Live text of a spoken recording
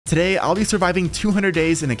Today, I'll be surviving 200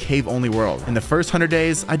 days in a cave-only world. In the first 100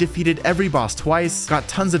 days, I defeated every boss twice, got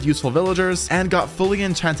tons of useful villagers, and got fully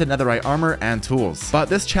enchanted netherite armor and tools. But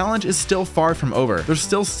this challenge is still far from over. There's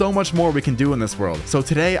still so much more we can do in this world. So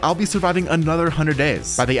today, I'll be surviving another 100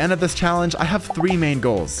 days. By the end of this challenge, I have 3 main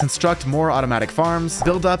goals: construct more automatic farms,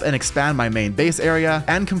 build up and expand my main base area,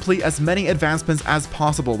 and complete as many advancements as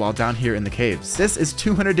possible while down here in the caves. This is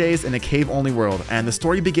 200 days in a cave-only world, and the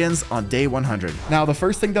story begins on day 100. Now, the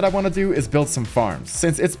first thing that I want to do is build some farms,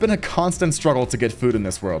 since it's been a constant struggle to get food in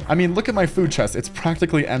this world. I mean, look at my food chest, it's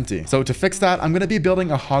practically empty. So to fix that, I'm going to be building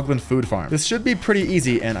a Hogland food farm. This should be pretty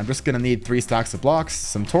easy, and I'm just going to need 3 stacks of blocks,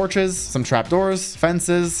 some torches, some trapdoors,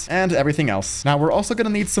 fences, and everything else. Now, we're also going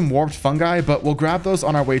to need some warped fungi, but we'll grab those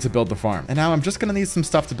on our way to build the farm. And now I'm just going to need some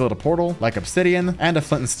stuff to build a portal, like obsidian, and a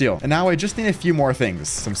flint and steel. And now I just need a few more things.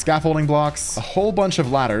 Some scaffolding blocks, a whole bunch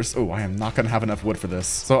of ladders. Oh, I am not going to have enough wood for this.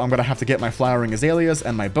 So I'm going to have to get my flowering azaleas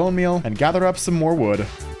and my bone meal and gather up some more wood.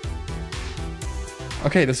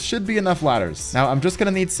 Okay, this should be enough ladders. Now, I'm just gonna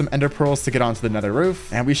need some ender pearls to get onto the nether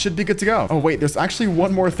roof, and we should be good to go. Oh, wait, there's actually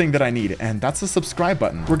one more thing that I need, and that's a subscribe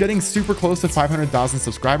button. We're getting super close to 500,000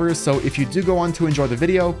 subscribers, so if you do go on to enjoy the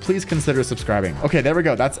video, please consider subscribing. Okay, there we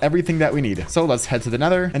go. That's everything that we need. So let's head to the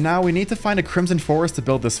nether, and now we need to find a crimson forest to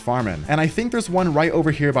build this farm in. And I think there's one right over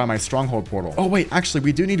here by my stronghold portal. Oh, wait, actually,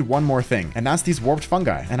 we do need one more thing, and that's these warped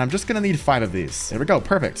fungi. And I'm just gonna need 5 of these. There we go,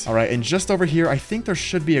 perfect. All right, and just over here, I think there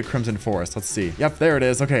should be a crimson forest. Let's see. Yep, there it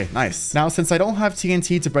is. Okay, nice. Now, since I don't have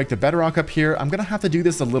TNT to break the bedrock up here, I'm gonna have to do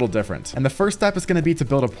this a little different. And the first step is gonna be to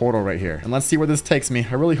build a portal right here. And let's see where this takes me.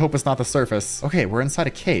 I really hope it's not the surface. Okay, we're inside a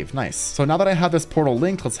cave. Nice. So now that I have this portal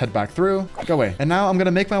linked, let's head back through. Go away. And now I'm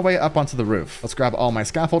gonna make my way up onto the roof. Let's grab all my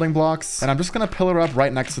scaffolding blocks, and I'm just gonna pillar up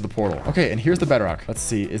right next to the portal. Okay, and here's the bedrock. Let's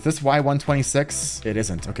see. Is this Y126? It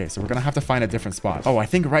isn't. Okay, so we're gonna have to find a different spot. Oh, I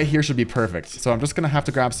think right here should be perfect. So I'm just gonna have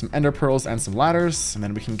to grab some ender pearls and some ladders, and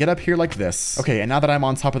then we can get up here like this. Okay, and now that I'm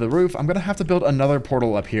on top of the roof, I'm gonna have to build another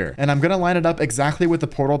portal up here, and I'm gonna line it up exactly with the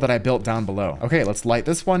portal that I built down below. Okay, let's light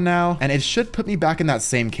this one now, and it should put me back in that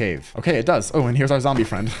same cave. Okay, it does. Oh, and here's our zombie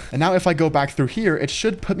friend. And now if I go back through here, it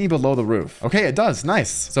should put me below the roof. Okay, it does.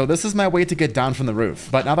 Nice. So this is my way to get down from the roof.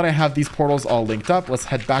 But now that I have these portals all linked up, let's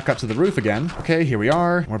head back up to the roof again. Okay, here we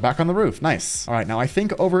are. We're back on the roof. Nice. All right, now I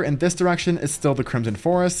think over in this direction is still the crimson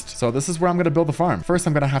forest. So this is where I'm gonna build the farm. First,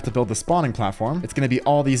 I'm gonna have to build the spawning platform. It's gonna be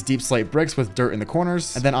all these deep slate bricks with dirt in the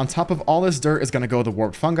corners, and then on top of all this dirt is gonna go the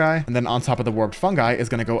warped fungi, and then on top of the warped fungi is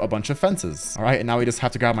gonna go a bunch of fences. All right, and now we just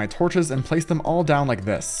have to grab my torches and place them all down like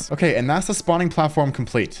this. Okay, and that's the spawning platform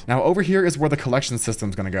complete. Now over here is where the collection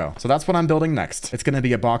system's gonna go. So that's what I'm building next. It's gonna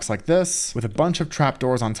be a box like this with a bunch of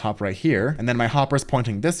trapdoors on top right here, and then my hoppers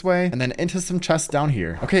pointing this way, and then into some chests down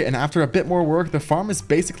here. Okay, and after a bit more work, the farm is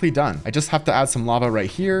basically done. I just have to add some lava right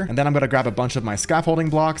here, and then I'm gonna grab a bunch of my scaffolding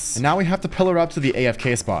blocks, and now we have to pillar up to the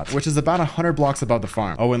AFK spot, which is about 100 blocks above the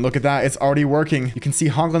farm. Oh, and look at that, it's already working. You can see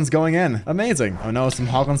hoglins going in. Amazing. Oh no, some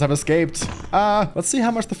hoglins have escaped. Let's see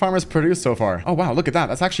how much the farm has produced so far. Oh wow, look at that.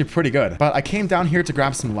 That's actually pretty good. But I came down here to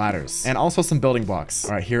grab some ladders and also some building blocks.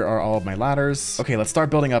 All right, here are all of my ladders. Okay, let's start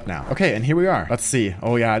building up now. Okay, and here we are. Let's see.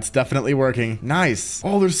 Oh yeah, it's definitely working. Nice.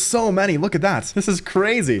 Oh, there's so many. Look at that. This is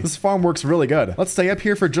crazy. This farm works really good. Let's stay up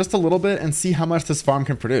here for just a little bit and see how much this farm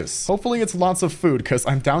can produce. Hopefully it's lots of food, because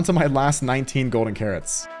I'm down to my last 19 golden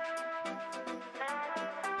carrots.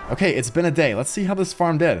 Okay, it's been a day. Let's see how this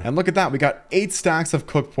farm did. And look at that, we got 8 stacks of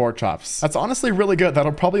cooked pork chops. That's honestly really good.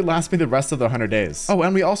 That'll probably last me the rest of the 100 days. Oh,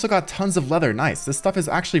 and we also got tons of leather. Nice. This stuff is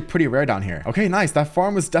actually pretty rare down here. Okay, nice. That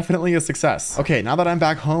farm was definitely a success. Okay, now that I'm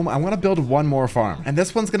back home, I want to build one more farm. And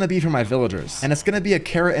this one's going to be for my villagers. And it's going to be a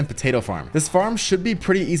carrot and potato farm. This farm should be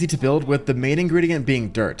pretty easy to build, with the main ingredient being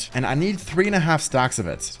dirt. And I need 3.5 stacks of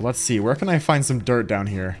it. So let's see, where can I find some dirt down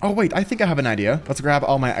here? Oh wait, I think I have an idea. Let's grab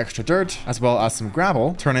all my extra dirt, as well as some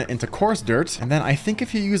gravel, turn it into coarse dirt, and then I think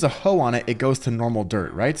if you use a hoe on it, it goes to normal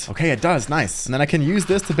dirt, right? Okay, it does. Nice. And then I can use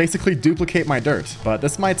this to basically duplicate my dirt, but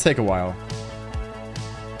this might take a while.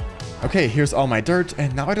 Okay, here's all my dirt,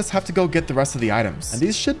 and now I just have to go get the rest of the items. And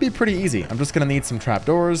these should be pretty easy. I'm just gonna need some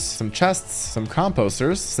trapdoors, some chests, some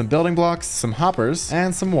composters, some building blocks, some hoppers,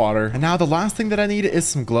 and some water. And now the last thing that I need is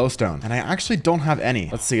some glowstone, and I actually don't have any.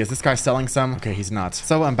 Let's see, is this guy selling some? Okay, he's not.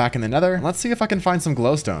 So I'm back in the nether. Let's see if I can find some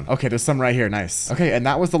glowstone. Okay, there's some right here. Nice. Okay, and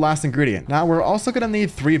that was the last ingredient. Now we're also gonna need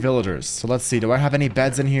 3 villagers. So let's see, do I have any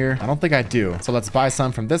beds in here? I don't think I do. So let's buy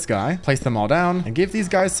some from this guy, place them all down, and give these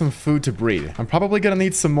guys some food to breed. I'm probably gonna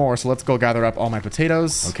need some more, so let's go gather up all my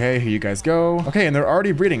potatoes. Okay, here you guys go. Okay, and they're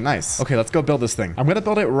already breeding. Nice. Okay, let's go build this thing. I'm gonna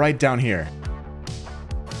build it right down here.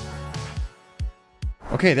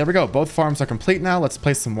 Okay, there we go. Both farms are complete now. Let's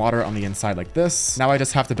place some water on the inside like this. Now I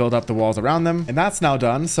just have to build up the walls around them, and that's now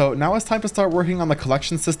done. So now it's time to start working on the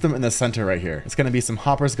collection system in the center right here. It's going to be some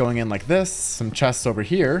hoppers going in like this, some chests over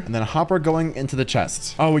here, and then a hopper going into the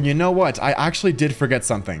chest. Oh, and you know what? I actually did forget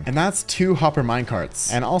something, and that's 2 hopper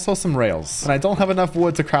minecarts and also some rails. And I don't have enough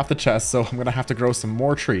wood to craft the chest, so I'm going to have to grow some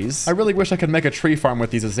more trees. I really wish I could make a tree farm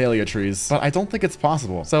with these azalea trees, but I don't think it's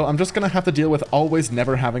possible. So I'm just going to have to deal with always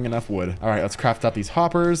never having enough wood. All right, let's craft up these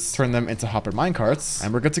hoppers, turn them into hopper minecarts,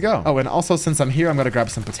 and we're good to go. Oh, and also since I'm here, I'm going to grab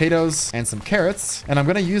some potatoes and some carrots, and I'm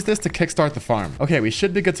going to use this to kickstart the farm. Okay, we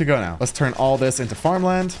should be good to go now. Let's turn all this into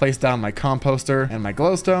farmland, place down my composter and my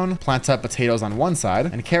glowstone, plant up potatoes on one side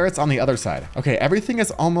and carrots on the other side. Okay, everything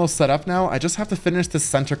is almost set up now. I just have to finish this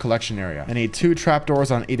center collection area. I need 2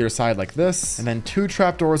 trapdoors on either side like this, and then 2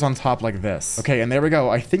 trapdoors on top like this. Okay, and there we go.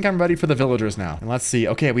 I think I'm ready for the villagers now. And let's see.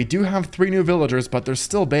 Okay, we do have 3 new villagers, but they're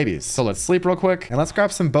still babies. So let's sleep real quick, and let's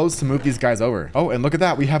grab some boats to move these guys over. Oh, and look at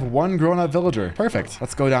that. We have 1 grown-up villager. Perfect.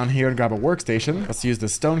 Let's go down here and grab a workstation. Let's use the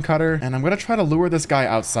stone cutter, and I'm gonna try to lure this guy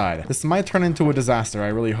outside. This might turn into a disaster. I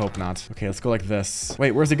really hope not. Okay, let's go like this.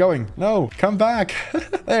 Wait, where's he going? No, come back.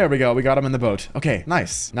 There we go. We got him in the boat. Okay,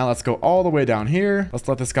 nice. Now let's go all the way down here. Let's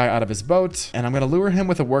let this guy out of his boat, and I'm gonna lure him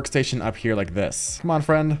with a workstation up here like this. Come on,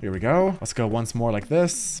 friend. Here we go. Let's go once more like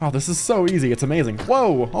this. Oh, this is so easy. It's amazing.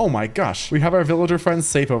 Whoa. Oh my gosh. We have our villager friend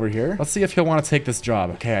safe over here. Let's see if he'll want to take this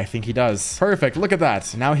job. Okay, I think he does. Perfect. Look at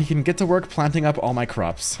that. Now he can get to work planting up all my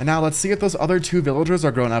crops. And now let's see if those other 2 villagers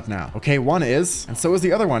are grown up now. Okay, one is, and so is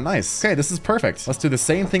the other one. Nice. Okay, this is perfect. Let's do the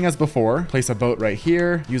same thing as before. Place a boat right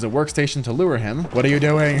here. Use a workstation to lure him. What are you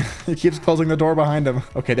doing? He keeps closing the door behind him.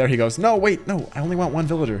 Okay, there he goes. No, wait, no. I only want 1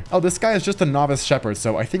 villager. Oh, this guy is just a novice shepherd,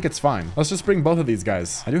 so I think it's fine. Let's just bring both of these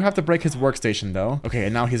guys. I do have to break his workstation though. Okay,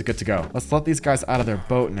 and now he's good to go. Let's let these guys out of their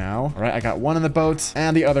boat now. All right, I got 1 in the boat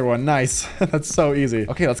and the other one. Nice. That's so easy.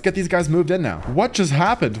 Okay, let's get these guys moved in now. What just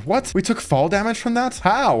happened? What? We took fall damage from that?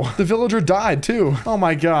 How? The villager died too. Oh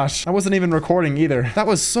my gosh. I wasn't even recording either. That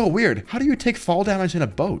was so weird. How do you take fall damage in a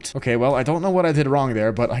boat? Okay, well, I don't know what I did wrong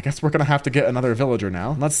there, but I guess we're gonna have to get another villager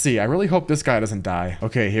now. Let's see. I really hope this guy doesn't die.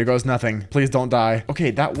 Okay, here goes nothing. Please don't die.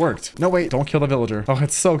 Okay, that worked. No, wait, don't kill the villager. Oh,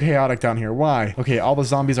 it's so chaotic down here. Why? Okay, all the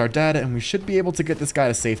zombies are dead, and we should be able to get this guy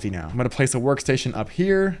to safety now. I'm gonna place a workstation up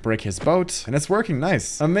here, break his boat, and it's working.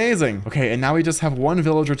 Nice. Amazing. Okay, and now we just have 1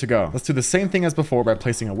 villager to go. Let's do the same thing as before by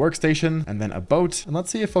placing a workstation and then a boat, and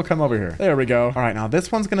let's see if he'll come over here. There we go. All right, now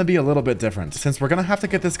this one's gonna be a little bit different since we're gonna have to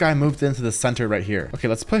get this guy moved into the center right here. Okay,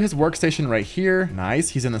 let's put his workstation right here. Nice.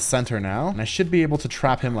 He's in the center now, and I should be able to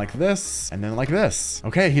trap him like this and then like this.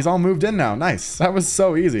 Okay, he's all moved in now. Nice. That was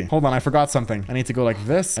so easy. Hold on, I forgot something. I need to go like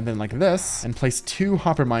this and then like this and place 2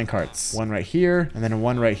 hopper minecarts. 1 right here and then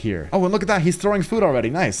 1 right here. Oh, and look at that. He's throwing food already.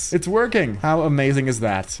 Nice. It's working. How amazing is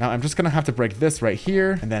that? Now I'm just gonna have to break this right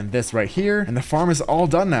here and then this right here, and the farm is all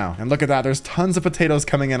done now. And look at that. There's tons of potatoes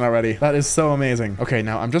coming in already. That is so amazing. Okay,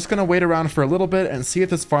 now I'm just gonna wait around for a little bit and see if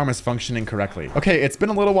this farm is functioning correctly. Okay, it's been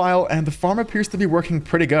a little while and the farm appears to be working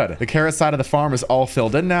pretty good. The carrot side of the farm is all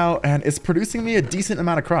filled in now and it's producing me a decent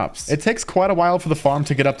amount of crops. It takes quite a while for the farm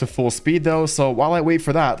to get up to full speed though, so while I wait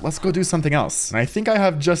for that, let's go do something else. And I think I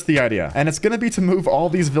have just the idea. And it's gonna be to move all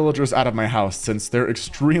these villagers out of my house since they're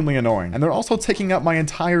extremely annoying. And they're also taking up my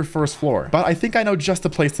entire first floor. But I think I know just the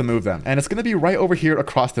place to move them. And it's gonna be right over here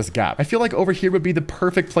across this gap. I feel like over here would be the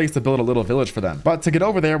perfect place to build a little village for them. But to get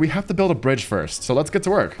over there, we have to build a bridge first. So let's get to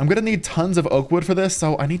work. I'm gonna need tons of oak wood for this,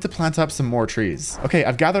 so I need to plant up some more trees. Okay,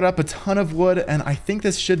 I've gathered up a ton of wood and I think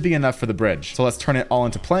this should be enough for the bridge. So let's turn it all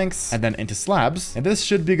into planks and then into slabs. And this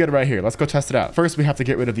should be good right here. Let's go test it out. First, we have to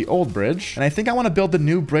get rid of the old bridge. And I think I want to build the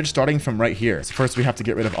new bridge starting from right here. So first we have to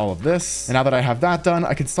get rid of all of this. And now that I have that done,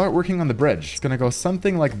 I can start working on the bridge. It's gonna go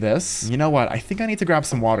something like this. You know what? I think I need to grab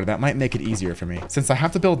some water. That might make it easier for me since I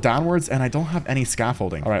have to build downwards and I don't have any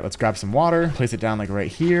scaffolding. All right, let's grab some water, place it down like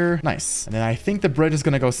right here. Nice. And then I think the bridge is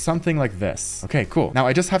gonna go something like this. Okay, cool. Now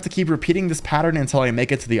I just have to keep repeating this pattern until I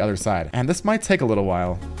make it to the other side. And this might take a little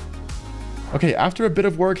while. Okay, after a bit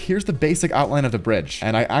of work, here's the basic outline of the bridge.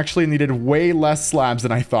 And I actually needed way less slabs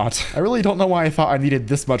than I thought. I really don't know why I thought I needed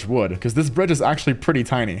this much wood, because this bridge is actually pretty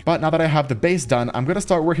tiny. But now that I have the base done, I'm gonna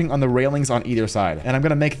start working on the railings on either side. And I'm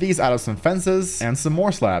gonna make these out of some fences and some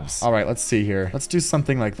more slabs. All right, let's see here. Let's do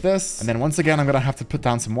something like this. And then once again, I'm gonna have to put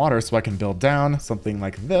down some water so I can build down something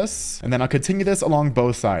like this. And then I'll continue this along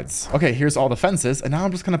both sides. Okay, here's all the fences. And now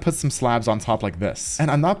I'm just gonna put some slabs on top like this.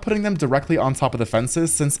 And I'm not putting them directly on top of the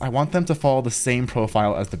fences since I want them to fall follow the same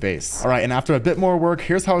profile as the base. All right, and after a bit more work,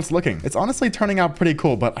 here's how it's looking. It's honestly turning out pretty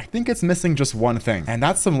cool, but I think it's missing just one thing, and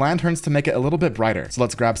that's some lanterns to make it a little bit brighter. So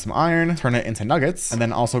let's grab some iron, turn it into nuggets, and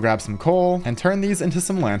then also grab some coal and turn these into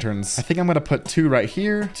some lanterns. I think I'm gonna put 2 right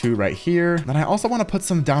here, 2 right here. Then I also want to put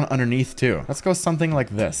some down underneath too. Let's go something like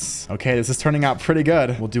this. Okay, this is turning out pretty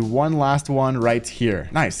good. We'll do one last one right here.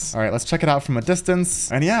 Nice. All right, let's check it out from a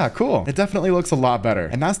distance. And yeah, cool. It definitely looks a lot better.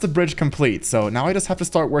 And that's the bridge complete. So now I just have to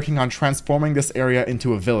start working on transforming this area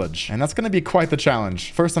into a village. And that's going to be quite the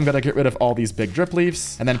challenge. First, I'm going to get rid of all these big drip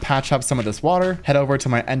leaves and then patch up some of this water. Head over to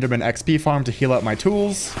my Enderman XP farm to heal up my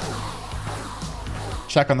tools.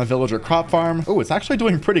 Check on the villager crop farm. Oh, it's actually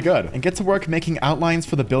doing pretty good. And get to work making outlines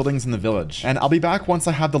for the buildings in the village. And I'll be back once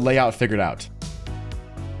I have the layout figured out.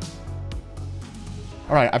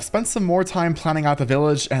 All right, I've spent some more time planning out the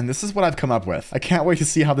village, and this is what I've come up with. I can't wait to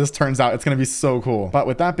see how this turns out. It's gonna be so cool. But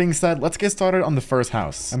with that being said, let's get started on the first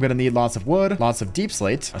house. I'm gonna need lots of wood, lots of deep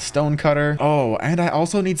slate, a stone cutter. Oh, and I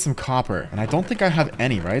also need some copper. And I don't think I have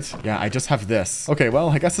any, right? Yeah, I just have this. Okay, well,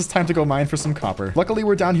 I guess it's time to go mine for some copper. Luckily,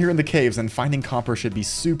 we're down here in the caves, and finding copper should be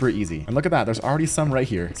super easy. And look at that, there's already some right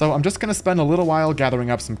here. So I'm just gonna spend a little while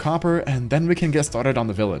gathering up some copper, and then we can get started on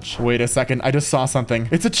the village. Wait a second, I just saw something.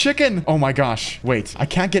 It's a chicken! Oh my gosh, wait. I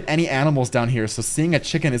can't get any animals down here, so seeing a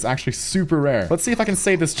chicken is actually super rare. Let's see if I can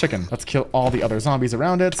save this chicken. Let's kill all the other zombies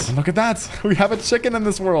around it. And look at that. We have a chicken in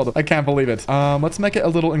this world. I can't believe it. Let's make it a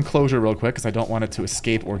little enclosure real quick because I don't want it to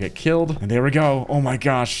escape or get killed. And there we go. Oh my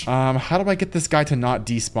gosh. How do I get this guy to not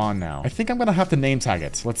despawn now? I think I'm gonna have to name tag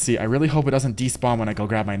it. Let's see. I really hope it doesn't despawn when I go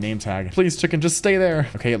grab my name tag. Please, chicken, just stay there.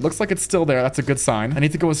 Okay, it looks like it's still there. That's a good sign. I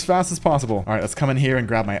need to go as fast as possible. All right, let's come in here and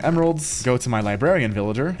grab my emeralds. Go to my librarian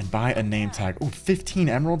villager and buy a name tag. Oh, 15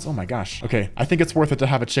 emeralds. Oh my gosh. Okay, I think it's worth it to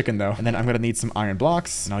have a chicken though. And then I'm gonna need some iron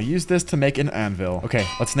blocks, and I'll use this to make an anvil. Okay,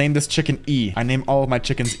 let's name this chicken E. I name all of my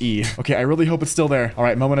chickens E. Okay, I really hope it's still there. All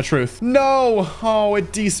right, moment of truth. No! Oh,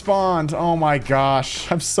 it despawned. Oh my gosh.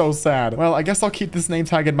 I'm so sad. Well, I guess I'll keep this name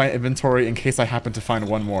tag in my inventory in case I happen to find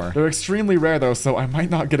one more. They're extremely rare though, so I might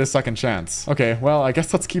not get a second chance. Okay, well, I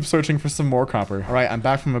guess let's keep searching for some more copper. All right, I'm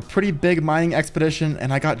back from a pretty big mining expedition,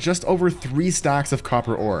 and I got just over 3 stacks of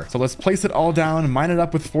copper ore. So let's place it all down, mine it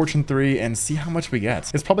up with Fortune 3, and see how much we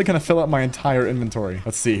get. It's probably gonna fill up my entire inventory.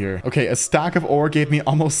 Let's see here. Okay, a stack of ore gave me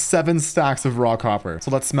almost 7 stacks of raw copper.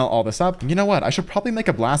 So let's smelt all this up. And you know what? I should probably make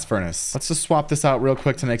a blast furnace. Let's just swap this out real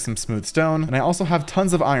quick to make some smooth stone. And I also have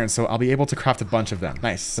tons of iron, so I'll be able to craft a bunch of them.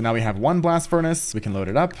 Nice. So now we have 1 blast furnace. We can load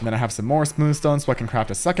it up. And then I have some more smooth stone so I can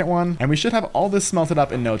craft a second one. And we should have all this smelted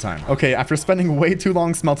up in no time. Okay, after spending way too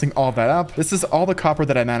long smelting all of that up, this is all the copper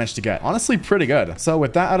that I managed to get. Honestly, pretty good. So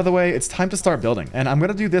with that out of the way, it's time to start building. And I'm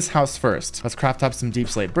gonna do this house first. Let's craft up some deep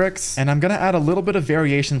slate bricks, and I'm gonna add a little bit of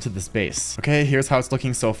variation to this base. Okay, here's how it's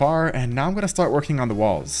looking so far, and now I'm gonna start working on the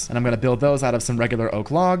walls. And I'm gonna build those out of some regular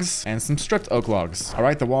oak logs and some stripped oak logs. All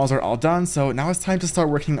right, the walls are all done, so now it's time to start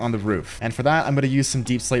working on the roof. And for that, I'm gonna use some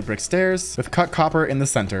deep slate brick stairs with cut copper in the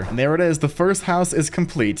center. And there it is, the first house is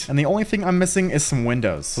complete. And the only thing I'm missing is some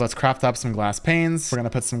windows. So let's craft up some glass panes. We're gonna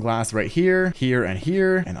put some glass right here, here,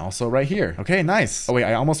 and also right here. Okay, nice. Oh wait,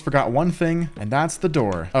 I almost forgot one thing, and that's the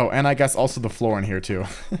door. Oh, and I guess also the floor in here too.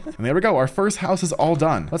 And there we go. Our first house is all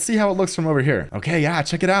done. Let's see how it looks from over here. Okay, yeah,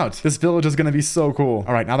 check it out. This village is gonna be so cool.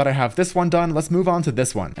 All right, now that I have this one done, let's move on to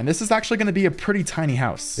this one. And this is actually gonna be a pretty tiny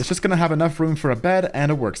house. It's just gonna have enough room for a bed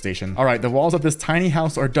and a workstation. All right, the walls of this tiny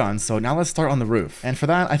house are done, so now let's start on the roof. And for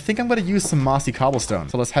that, I think I'm gonna use some mossy cobblestone.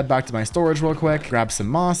 So let's head back to my storage real quick, grab some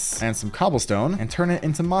moss and some cobblestone, and turn it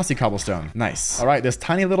into mossy cobblestone. Nice. All right, this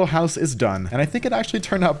tiny little house is done. And I think it actually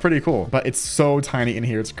turned out pretty cool, but it's so tiny in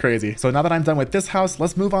here, it's crazy. So now that I'm done with this house,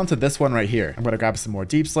 let's move on to this one right here. I'm gonna grab some more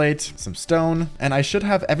deep slate, some stone, and I should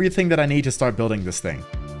have everything that I need to start building this thing.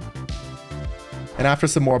 And after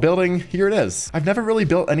some more building, here it is. I've never really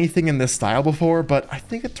built anything in this style before, but I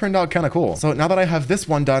think it turned out kind of cool. So now that I have this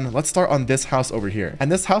one done, let's start on this house over here.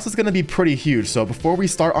 And this house is going to be pretty huge, so before we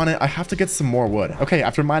start on it, I have to get some more wood. Okay,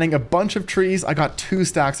 after mining a bunch of trees, I got 2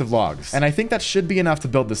 stacks of logs. And I think that should be enough to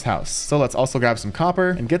build this house. So let's also grab some copper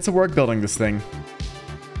and get to work building this thing.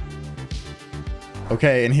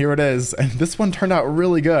 Okay, and here it is. And this one turned out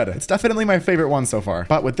really good. It's definitely my favorite one so far.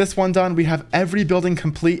 But with this one done, we have every building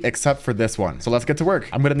complete except for this one. So let's get to work.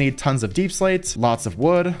 I'm gonna need tons of deep slate, lots of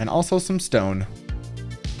wood, and also some stone.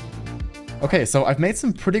 Okay, so I've made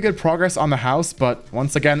some pretty good progress on the house, but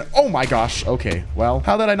once again, oh my gosh. Okay, well,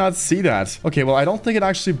 how did I not see that? Okay, well, I don't think it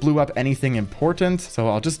actually blew up anything important, so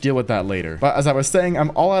I'll just deal with that later. But as I was saying,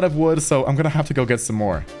 I'm all out of wood, so I'm gonna have to go get some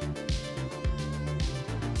more.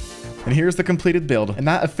 And here's the completed build, and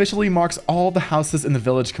that officially marks all the houses in the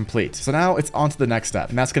village complete. So now it's on to the next step,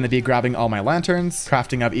 and that's going to be grabbing all my lanterns,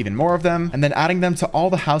 crafting up even more of them, and then adding them to all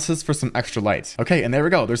the houses for some extra light. Okay, and there we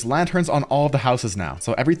go. There's lanterns on all of the houses now,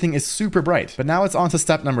 so everything is super bright. But now it's on to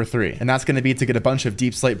step number 3, and that's going to be to get a bunch of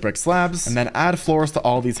deep slate brick slabs, and then add floors to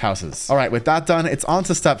all these houses. All right, with that done, it's on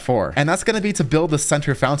to step 4, and that's going to be to build the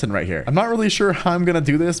center fountain right here. I'm not really sure how I'm going to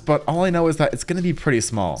do this, but all I know is that it's going to be pretty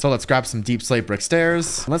small. So let's grab some deep slate brick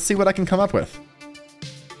stairs, and let's see what I can come up with.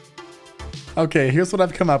 Okay, here's what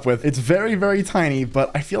I've come up with. It's very, very tiny,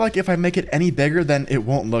 but I feel like if I make it any bigger, then it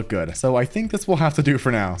won't look good. So I think this will have to do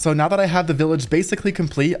for now. So now that I have the village basically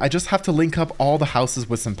complete, I just have to link up all the houses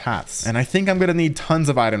with some paths. And I think I'm gonna need tons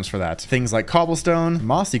of items for that. Things like cobblestone,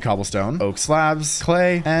 mossy cobblestone, oak slabs,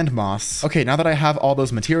 clay, and moss. Okay, now that I have all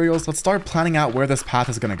those materials, let's start planning out where this path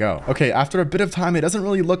is gonna go. Okay, after a bit of time, it doesn't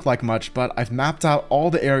really look like much, but I've mapped out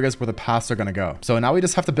all the areas where the paths are gonna go. So now we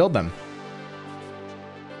just have to build them.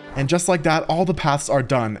 And just like that, all the paths are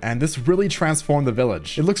done, and this really transformed the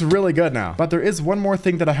village. It looks really good now. But there is one more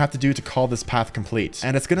thing that I have to do to call this path complete,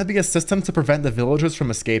 and it's gonna be a system to prevent the villagers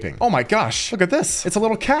from escaping. Oh my gosh, look at this. It's a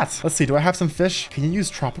little cat. Let's see, do I have some fish? Can you use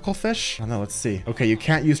tropical fish? Oh no, let's see. Okay, you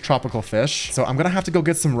can't use tropical fish, so I'm gonna have to go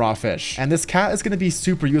get some raw fish. And this cat is gonna be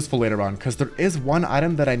super useful later on, because there is one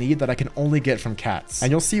item that I need that I can only get from cats.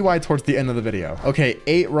 And you'll see why towards the end of the video. Okay,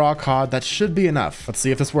 8 raw cod, that should be enough. Let's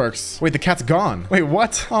see if this works. Wait, the cat's gone. Wait,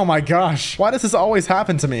 what? Oh my gosh. Why does this always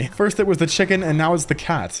happen to me? First it was the chicken and now it's the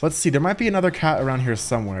cat. Let's see, there might be another cat around here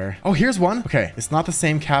somewhere. Oh, here's one. Okay, it's not the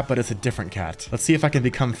same cat, but it's a different cat. Let's see if I can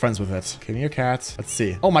become friends with it. Give me your cat. Let's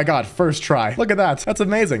see. Oh my god, first try. Look at that. That's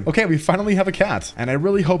amazing. Okay, we finally have a cat. And I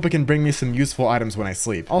really hope it can bring me some useful items when I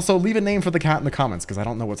sleep. Also, leave a name for the cat in the comments because I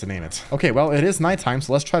don't know what to name it. Okay, well, it is nighttime,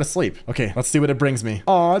 so let's try to sleep. Okay, let's see what it brings me.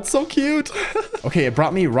 Oh, it's so cute. Okay, it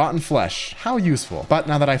brought me rotten flesh. How useful. But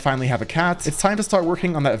now that I finally have a cat, it's time to start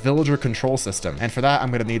working on that villager control system. And for that, I'm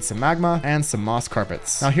going to need some magma and some moss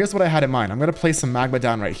carpets. Now, here's what I had in mind. I'm going to place some magma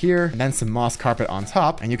down right here and then some moss carpet on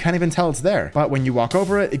top. And you can't even tell it's there. But when you walk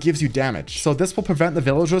over it, it gives you damage. So this will prevent the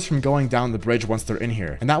villagers from going down the bridge once they're in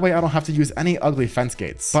here. And that way I don't have to use any ugly fence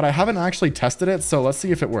gates. But I haven't actually tested it, so let's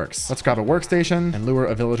see if it works. Let's grab a workstation and lure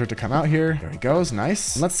a villager to come out here. There he goes.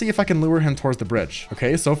 Nice. And let's see if I can lure him towards the bridge.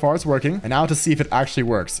 Okay, so far it's working. And now to see if it actually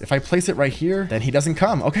works. If I place it right here, then he doesn't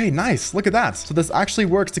come. Okay, nice. Look at that. So this actually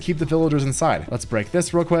works to keep the villagers inside. Let's break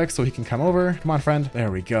this real quick so he can come over. Come on, friend.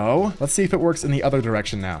 There we go. Let's see if it works in the other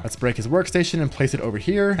direction now. Let's break his workstation and place it over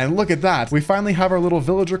here. And look at that. We finally have our little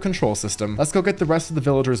villager control system. Let's go get the rest of the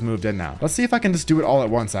villagers moved in now. Let's see if I can just do it all at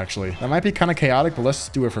once, actually. That might be kind of chaotic, but let's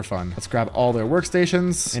just do it for fun. Let's grab all their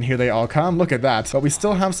workstations. And here they all come. Look at that. But we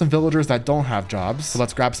still have some villagers that don't have jobs. So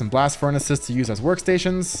let's grab some blast furnaces to use as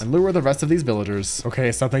workstations and lure the rest of these villagers.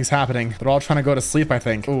 Okay, something's happening. They're all trying to go to sleep, I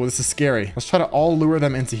think. Oh, this is scary. Let's try to all lure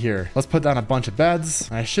them into here. Let's put down a bunch of beds.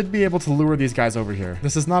 I should be able to lure these guys over here.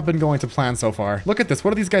 This has not been going to plan so far. Look at this.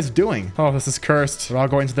 What are these guys doing? Oh, this is cursed. They're all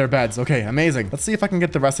going to their beds. Okay, amazing. Let's see if I can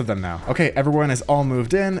get the rest of them now. Okay, everyone is all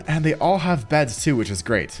moved in and they all have beds too, which is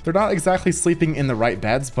great. They're not exactly sleeping in the right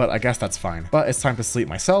beds, but I guess that's fine. But it's time to sleep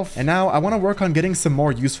myself. And now I want to work on getting some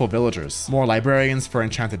more useful villagers. More librarians for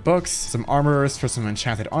enchanted books, some armorers for some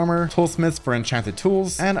enchanted armor, toolsmiths for enchanted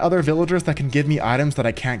tools, and other villagers that can give me items that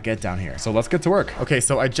I can't get down here. So let's get to work. Okay,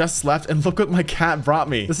 so I just slept and look what my cat brought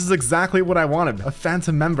me. This is exactly what I wanted. A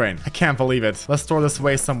phantom membrane. I can't believe it. Let's store this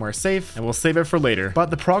away somewhere safe and we'll save it for later. But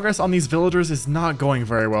the progress on these villagers is not going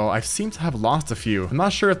very well. I seem to have lost a few. I'm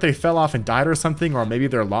not sure if they fell off and died or something, or maybe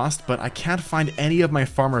they're lost, but I can't find any of my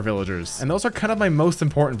farmer villagers. And those are kind of my most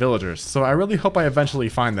important villagers. So I really hope I eventually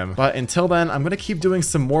find them. But until then, I'm going to keep doing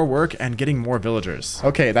some more work and getting more villagers.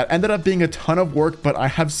 Okay, that ended up being a ton of work, but I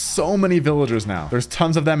have so many villagers now. There's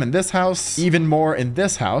tons of them in this house, even more in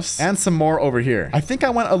this house, and some more over here. I think I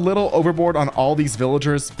went a little overboard on all these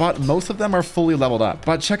villagers, but most of them are fully leveled up.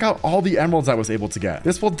 But check out all the emeralds I was able to get.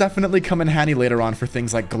 This will definitely come in handy later on for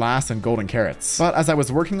things like glass and golden carrots. But as I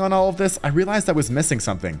was working on all of this, I realized I was missing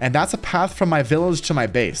something, and that's a path from my village to my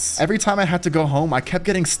base. Every time I had to go home, I kept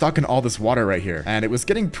getting stuck in all this water right here, and it was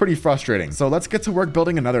getting pretty frustrating. So let's get to work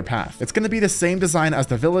building another path. It's going to be the same design as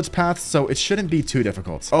the village path, so it shouldn't be too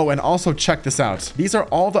difficult. Oh, and also check this out. These are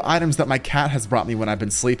all the items that my cat has brought me when I've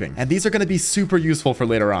been sleeping, and these are going to be super useful for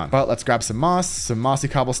later on. But let's grab some moss, some mossy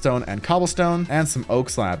cobblestone, and some oak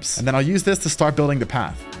slabs, and then I'll use this to start building the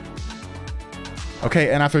path.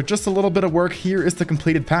 Okay, and after just a little bit of work, here is the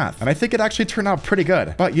completed path. And I think it actually turned out pretty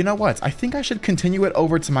good. But you know what? I think I should continue it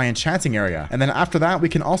over to my enchanting area. And then after that, we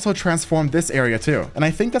can also transform this area too. And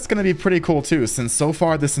I think that's going to be pretty cool too, since so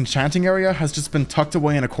far this enchanting area has just been tucked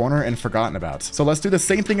away in a corner and forgotten about. So let's do the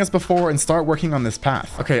same thing as before and start working on this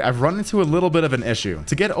path. Okay, I've run into a little bit of an issue.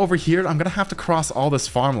 To get over here, I'm going to have to cross all this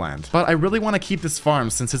farmland. But I really want to keep this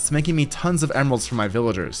farm since it's making me tons of emeralds for my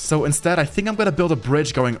villagers. So instead, I think I'm going to build a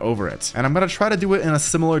bridge going over it. And I'm going to try to do it in a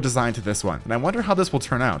similar design to this one. And I wonder how this will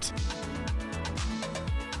turn out.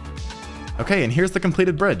 Okay, and here's the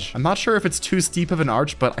completed bridge. I'm not sure if it's too steep of an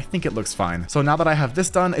arch, but I think it looks fine. So now that I have this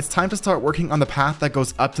done, it's time to start working on the path that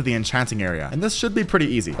goes up to the enchanting area. And this should be pretty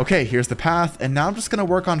easy. Okay, here's the path, and now I'm just gonna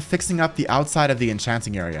work on fixing up the outside of the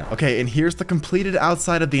enchanting area. Okay, and here's the completed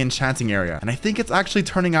outside of the enchanting area. And I think it's actually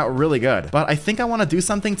turning out really good. But I think I wanna do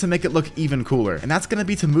something to make it look even cooler. And that's gonna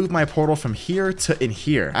be to move my portal from here to in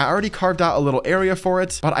here. I already carved out a little area for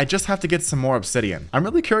it, but I just have to get some more obsidian. I'm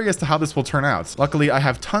really curious to how this will turn out. Luckily, I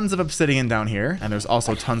have tons of obsidian down here, and there's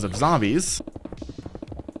also tons of zombies.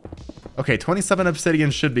 Okay, 27 obsidian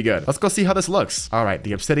should be good. Let's go see how this looks. All right,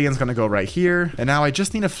 the obsidian's gonna go right here. And now I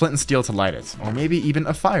just need a flint and steel to light it. Or maybe even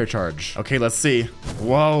a fire charge. Okay, let's see.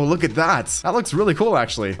 Whoa, look at that. That looks really cool,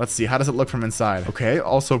 actually. Let's see, how does it look from inside? Okay,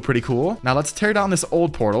 also pretty cool. Now let's tear down this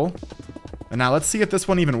old portal. And now let's see if this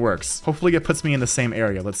one even works. Hopefully it puts me in the same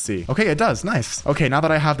area. Let's see. Okay, it does. Nice. Okay, now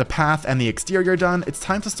that I have the path and the exterior done, it's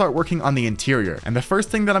time to start working on the interior. And the first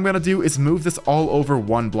thing that I'm going to do is move this all over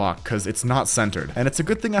one block because it's not centered. And it's a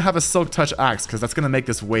good thing I have a silk touch axe because that's going to make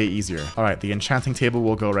this way easier. All right, the enchanting table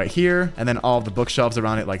will go right here. And then all of the bookshelves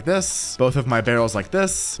around it like this. Both of my barrels like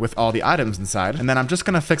this with all the items inside. And then I'm just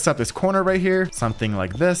going to fix up this corner right here. Something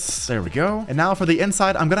like this. There we go. And now for the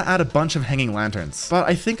inside, I'm going to add a bunch of hanging lanterns. But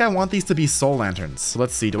I think I want these to be soul lanterns. So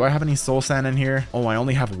let's see, do I have any soul sand in here? Oh, I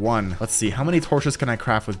only have one. Let's see, how many torches can I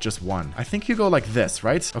craft with just one? I think you go like this,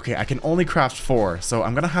 right? Okay, I can only craft 4, so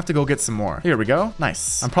I'm gonna have to go get some more. Here we go.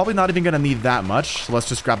 Nice. I'm probably not even gonna need that much, so let's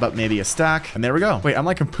just grab up maybe a stack, and there we go. Wait, I'm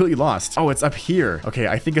like completely lost. Oh, it's up here. Okay,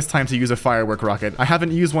 I think it's time to use a firework rocket. I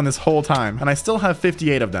haven't used one this whole time, and I still have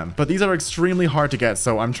 58 of them, but these are extremely hard to get,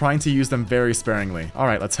 so I'm trying to use them very sparingly. All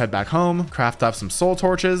right, let's head back home, craft up some soul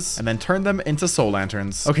torches, and then turn them into soul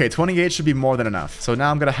lanterns. Okay, 28 should be more than enough. So now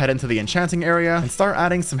I'm gonna head into the enchanting area and start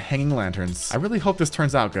adding some hanging lanterns. I really hope this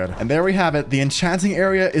turns out good. And there we have it. The enchanting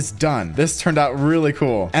area is done. This turned out really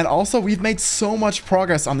cool. And also, we've made so much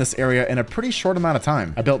progress on this area in a pretty short amount of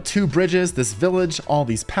time. I built 2 bridges, this village, all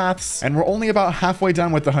these paths, and we're only about halfway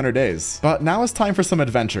done with the 100 days. But now it's time for some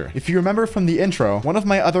adventure. If you remember from the intro, one of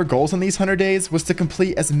my other goals in these 100 days was to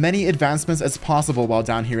complete as many advancements as possible while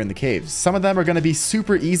down here in the caves. Some of them are gonna be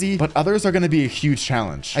super easy, but others are gonna be a huge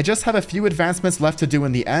challenge. I just have a few advancements left to do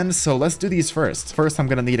in the end, so let's do these first. First, I'm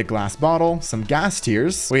gonna need a glass bottle, some gas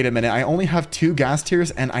tiers. Wait a minute, I only have 2 gas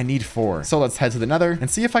tiers and I need 4. So let's head to the nether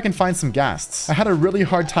and see if I can find some ghasts. I had a really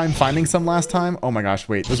hard time finding some last time. Oh my gosh,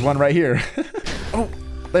 wait, there's one right here. Oh,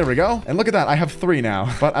 there we go. And look at that, I have 3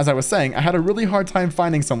 now. But as I was saying, I had a really hard time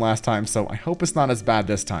finding some last time, so I hope it's not as bad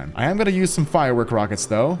this time. I am gonna use some firework rockets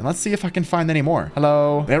though, and let's see if I can find any more.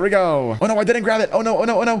 Hello, there we go. Oh no, I didn't grab it. Oh no, oh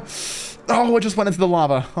no, oh no. Oh, it just went into the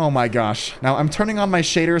lava. Oh my gosh. Now I'm turning on my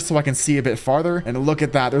shaders so I can see a bit farther. And look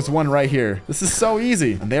at that. There's one right here. This is so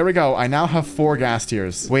easy. And there we go. I now have 4 gas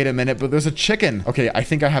tiers. Wait a minute, but there's a chicken. Okay, I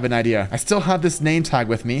think I have an idea. I still have this name tag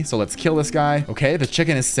with me, so let's kill this guy. Okay, the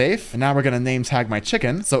chicken is safe. And now we're gonna name tag my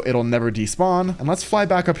chicken so it'll never despawn. And let's fly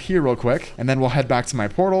back up here real quick. And then we'll head back to my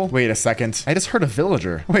portal. Wait a second. I just heard a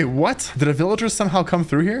villager. Wait, what? Did a villager somehow come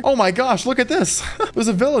through here? Oh my gosh, look at this. There's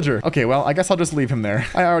a villager. Okay, well, I guess I'll just leave him there.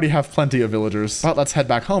 I already have plenty of villagers. But let's head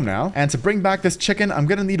back home now. And to bring back this chicken, I'm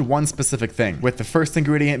gonna need one specific thing, with the first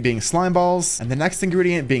ingredient being slime balls and the next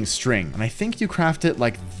ingredient being string. And I think you craft it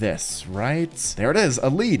like this, right? There it is, a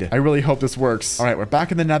lead. I really hope this works. All right, we're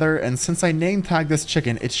back in the nether, and since I name tagged this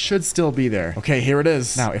chicken, it should still be there. Okay, here it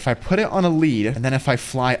is. Now, if I put it on a lead, and then if I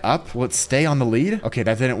fly up, will it stay on the lead? Okay,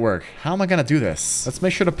 that didn't work. How am I gonna do this? Let's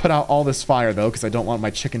make sure to put out all this fire though, because I don't want my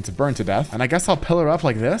chicken to burn to death. And I guess I'll pillar up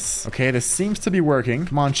like this. Okay, this seems to be working.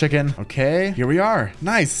 Come on, chicken. Okay, here we are.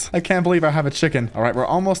 Nice. I can't believe I have a chicken. All right, we're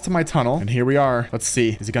almost to my tunnel, and here we are. Let's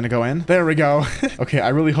see. Is he gonna go in? There we go. Okay, I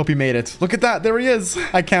really hope he made it. Look at that. There he is.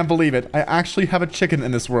 I can't believe it. I actually have a chicken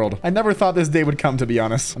in this world. I never thought this day would come, to be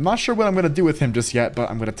honest. I'm not sure what I'm gonna do with him just yet, but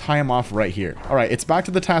I'm gonna tie him off right here. All right, it's back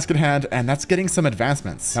to the task at hand, and that's getting some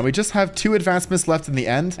advancements. Now, we just have 2 advancements left in the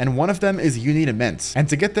end, and one of them is you need a mint. And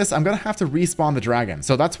to get this, I'm gonna have to respawn the dragon.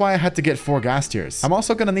 So that's why I had to get 4 gas tiers. I'm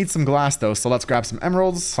also gonna need some glass though, so let's grab some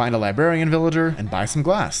emeralds, find a librarian villager and buy some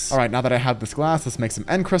glass. All right, now that I have this glass, let's make some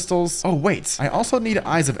end crystals. Oh, wait, I also need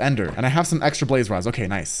eyes of ender, and I have some extra blaze rods. Okay,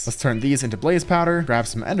 nice. Let's turn these into blaze powder, grab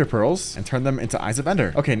some ender pearls, and turn them into eyes of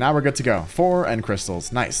ender. Okay, now we're good to go. 4 end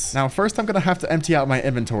crystals. Nice. Now, first, I'm gonna have to empty out my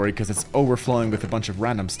inventory because it's overflowing with a bunch of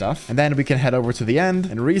random stuff. And then we can head over to the end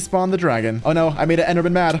and respawn the dragon. Oh no, I made an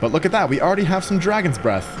enderman mad. But look at that, we already have some dragon's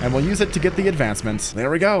breath, and we'll use it to get the advancement. There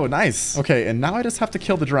we go, nice. Okay, and now I just have to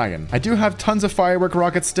kill the dragon. I do have tons of firework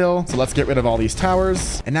rockets still, so let's get rid of all these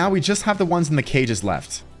towers. And now we just have the ones in the cages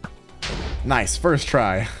left. Nice, first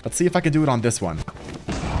try. Let's see if I can do it on this one.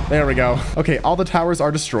 There we go. Okay, all the towers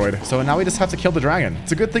are destroyed, so now we just have to kill the dragon.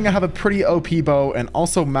 It's a good thing I have a pretty OP bow and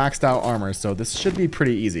also maxed out armor, so this should be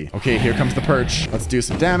pretty easy. Okay, here comes the perch. Let's do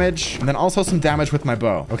some damage, and then also some damage with my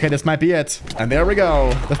bow. Okay, this might be it. And there we go.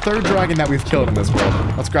 The 3rd dragon that we've killed in this world.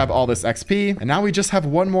 Let's grab all this XP, and now we just have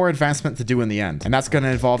one more advancement to do in the end. And that's gonna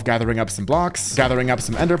involve gathering up some blocks, gathering up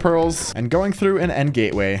some ender pearls, and going through an end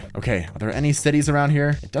gateway. Okay, are there any cities around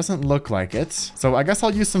here? It doesn't look like it. So I guess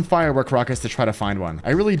I'll use some firework rockets to try to find one. I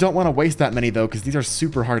really don't want to waste that many though, because these are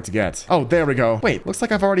super hard to get. Oh, there we go. Wait, looks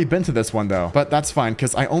like I've already been to this one though, but that's fine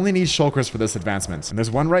because I only need shulkers for this advancement. And there's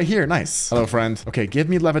one right here. Nice. Hello, friend. Okay, give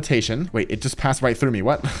me levitation. Wait, it just passed right through me.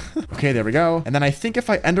 What? Okay, there we go. And then I think if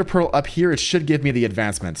I ender pearl up here, it should give me the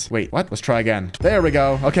advancement. Wait, what? Let's try again. There we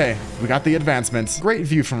go. Okay, we got the advancement. Great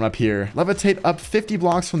view from up here. Levitate up 50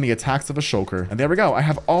 blocks from the attacks of a shulker. And there we go. I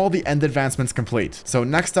have all the end advancements complete. So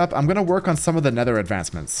next up, I'm gonna work on some of the nether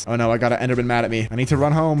advancements. Oh no, I got an enderman mad at me. I need to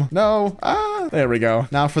run home. No. Ah, there we go.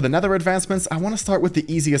 Now for the nether advancements, I want to start with the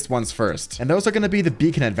easiest ones first. And those are going to be the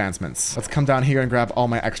beacon advancements. Let's come down here and grab all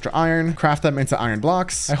my extra iron, craft them into iron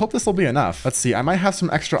blocks. I hope this will be enough. Let's see, I might have some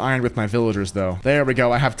extra iron with my villagers though. There we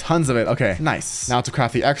go, I have tons of it. Okay, nice. Now to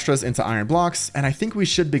craft the extras into iron blocks, and I think we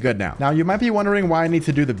should be good now. Now you might be wondering why I need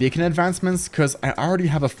to do the beacon advancements, because I already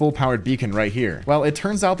have a full powered beacon right here. Well, it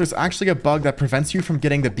turns out there's actually a bug that prevents you from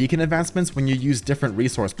getting the beacon advancements when you use different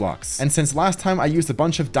resource blocks. And since last time I used a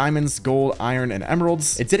bunch of diamonds, gold, iron, and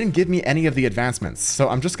emeralds, it didn't give me any of the advancements. So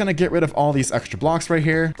I'm just gonna get rid of all these extra blocks right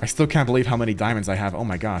here. I still can't believe how many diamonds I have. Oh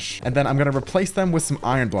my gosh. And then I'm gonna replace them with some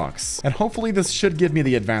iron blocks. And hopefully this should give me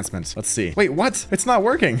the advancement. Let's see. Wait, what? It's not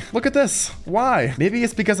working. Look at this. Why? Maybe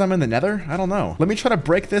it's because I'm in the nether? I don't know. Let me try to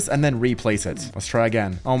break this and then replace it. Let's try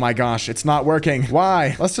again. Oh my gosh, it's not working.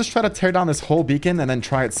 Why? Let's just try to tear down this whole beacon and then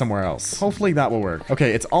try it somewhere else. Hopefully that will work.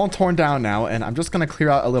 Okay, it's all torn down now, and I'm just gonna clear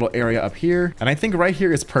out a little area up here. And I think right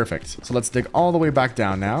here is perfect. So let's dig all the way back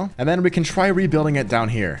down now, and then we can try rebuilding it down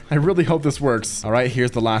here. I really hope this works. All right,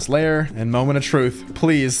 here's the last layer, and moment of truth,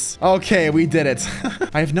 please. Okay, we did it.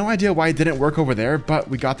 I have no idea why it didn't work over there, but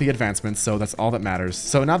we got the advancements, so that's all that matters.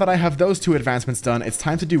 So now that I have those 2 advancements done, it's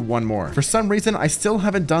time to do one more. For some reason, I still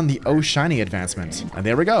haven't done the Oh Shiny advancement, and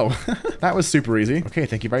there we go. That was super easy. Okay,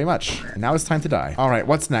 thank you very much. And now it's time to die. All right,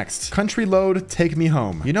 what's next? Country load, take me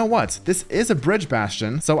home. You know what? This is a bridge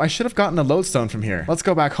bastion, so I should have gotten a lodestone from here. Let's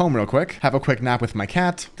go back home real quick, have a quick nap with my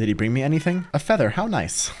cat. Did he bring me anything? A feather, how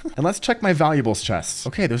nice. And let's check my valuables chest.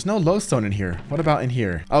 Okay, there's no lodestone in here. What about in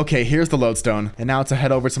here? Okay, here's the lodestone. And now to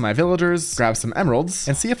head over to my villagers, grab some emeralds,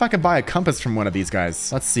 and see if I can buy a compass from one of these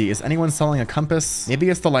guys. Let's see, is anyone selling a compass? Maybe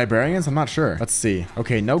it's the librarians, I'm not sure. Let's see.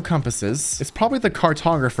 Okay, no compasses. It's probably the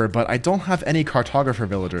cartographer, but I don't have any cartographer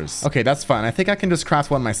villagers. Okay, that's fine. I think I can just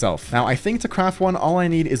craft one myself. Now, I think to craft one, all I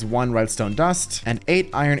need is 1 redstone dust and 8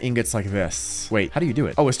 iron ingots like this. Wait, how do you do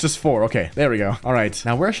it? Oh, it's just 4. Okay, there we go. All right,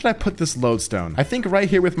 now where should I put this lodestone? I think right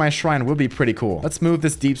here with my shrine would be pretty cool. Let's move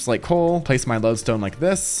this deep slate coal, place my lodestone like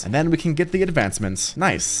this, and then we can get the advancements.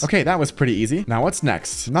 Nice. Okay, that was pretty easy. Now what's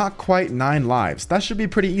next? Not quite 9 lives. That should be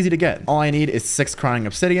pretty easy to get. All I need is 6 crying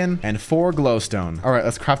obsidian and 4 glowstone. All right,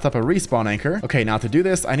 let's craft up a respawn anchor. Okay, now to do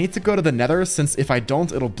this, I need to go to the nether, since if I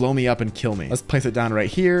don't, it'll blow me up and kill me. Let's place it down right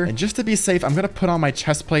here. And just to be safe, I'm gonna put on my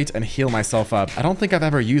chest plate and heal myself up. I don't think I've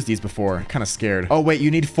ever used these before. Kind of scared. Oh wait,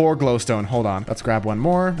 you need 4 glowstone. Hold on. Let's grab one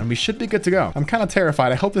more and we should be good to go. I'm kind of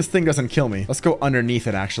terrified. I hope this thing doesn't kill me. Let's go underneath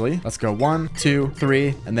it actually. Let's go 1, 2,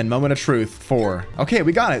 3, and then moment of truth, 4. Okay,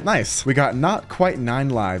 we got it. Nice. We got not quite 9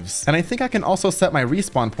 lives. And I think I can also set my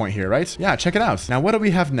respawn point here, right? Yeah, check it out. Now what do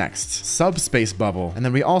we have next? Subspace bubble. And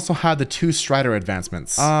then we also had the 2 strider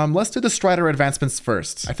advancements. Let's do the strider advancements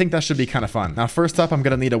first. I think that should be kind of fun. Now first up, I'm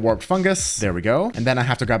gonna need a warped fungus. There we go. And then I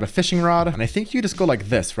have to grab a fishing rod. And I think you just go like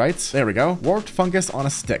this, right? There we go. Warped fungus on a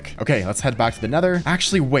stick. Okay, Okay, let's head back to the nether.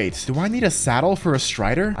 Actually, wait, do I need a saddle for a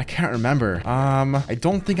strider? I can't remember. I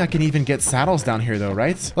don't think I can even get saddles down here though,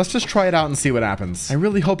 right? Let's just try it out and see what happens. I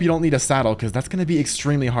really hope you don't need a saddle because that's going to be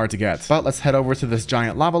extremely hard to get. But let's head over to this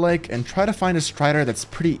giant lava lake and try to find a strider that's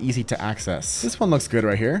pretty easy to access. This one looks good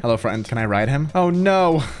right here. Hello, friend. Can I ride him? Oh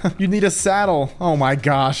no, you need a saddle. Oh my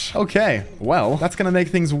gosh. Okay, well, that's going to make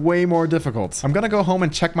things way more difficult. I'm going to go home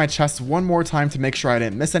and check my chest one more time to make sure I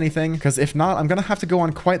didn't miss anything, because if not, I'm going to have to go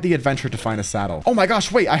on quite the adventure to find a saddle. Oh my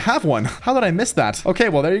gosh, wait, I have one. How did I miss that? Okay,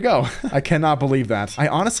 well, there you go. I cannot believe that. I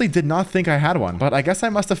honestly did not think I had one, but I guess I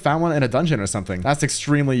must have found one in a dungeon or something. That's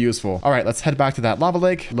extremely useful. All right, let's head back to that lava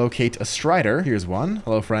lake, locate a strider. Here's one.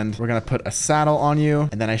 Hello, friend. We're going to put a saddle on you,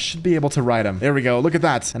 and then I should be able to ride him. There we go. Look at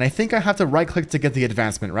that. And I think I have to right click to get the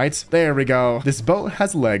advancement, right? There we go. This boat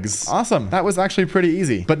has legs. Awesome. That was actually pretty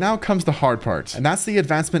easy. But now comes the hard part, and that's the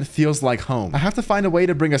advancement feels like home. I have to find a way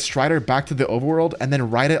to bring a strider back to the overworld and then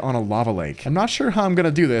ride it on a lava lake. I'm not sure how I'm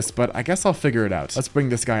gonna do this, but I guess I'll figure it out. Let's bring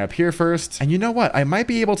this guy up here first. And you know what? I might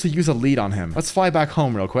be able to use a lead on him. Let's fly back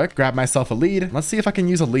home real quick. Grab myself a lead. Let's see if I can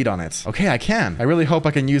use a lead on it. Okay, I can. I really hope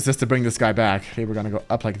I can use this to bring this guy back. Okay, we're gonna go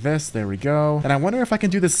up like this. There we go. And I wonder if I can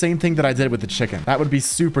do the same thing that I did with the chicken. That would be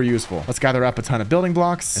super useful. Let's gather up a ton of building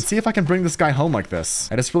blocks and see if I can bring this guy home like this.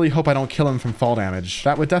 I just really hope I don't kill him from fall damage.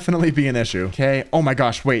 That would definitely be an issue. Okay. Oh my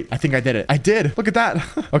gosh. Wait, I think I did it. I did. Look at that.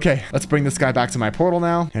 Okay, let's bring this guy back to my portal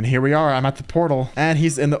now. And here we are. I'm at the portal and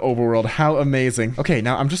he's in the overworld. How amazing. Okay,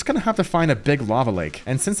 now I'm just gonna have to find a big lava lake.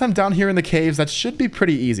 And since I'm down here in the caves, that should be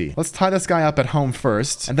pretty easy. Let's tie this guy up at home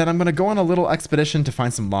first. And then I'm gonna go on a little expedition to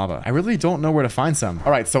find some lava. I really don't know where to find some.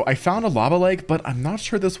 All right, so I found a lava lake, but I'm not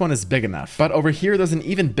sure this one is big enough. But over here, there's an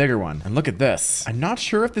even bigger one. And look at this. I'm not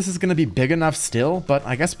sure if this is gonna be big enough still, but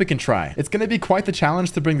I guess we can try. It's gonna be quite the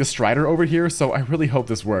challenge to bring the strider over here, so I really hope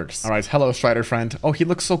this works. All right, hello, strider friend. Oh, he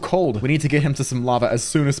looks so cold. We need to get him to some lava as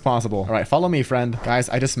soon as possible. All right, follow me, friend. Guys,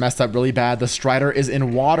 I just messed up really bad. The strider is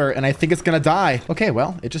in water, and I think it's gonna die. Okay,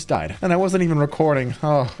 well, it just died. And I wasn't even recording.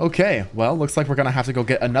 Oh, okay. Well, looks like we're gonna have to go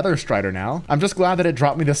get another strider now. I'm just glad that it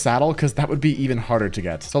dropped me the saddle, because that would be even harder to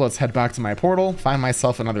get. So let's head back to my portal, find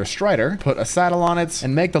myself another strider, put a saddle on it,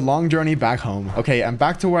 and make the long journey back home. Okay, I'm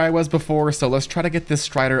back to where I was before, so let's try to get this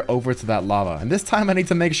strider over to that lava. And this time I need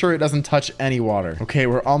to make sure it doesn't touch any water. Okay,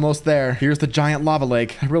 we're almost there. Here's the giant lava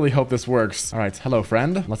lake. I really hope this works. All right, hello,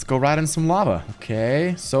 friend. Let's go ride in some lava.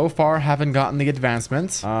 Okay, so far haven't gotten the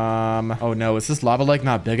advancement. Oh no, is this lava lake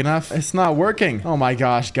not big enough? It's not working. Oh my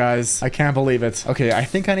gosh, guys. I can't believe it. Okay, I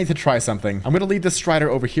think I need to try something. I'm gonna leave this strider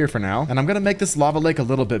over here for now, and I'm gonna make this lava lake a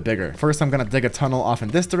little bit bigger. First, I'm gonna dig a tunnel off in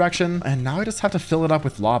this direction, and now I just have to fill it up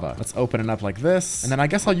with lava. Let's open it up like this, and then I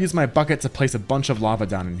guess I'll use my bucket to place a bunch of lava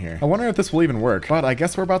down in here. I wonder if this will even work, but I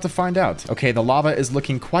guess we're about to find out. Okay, the lava is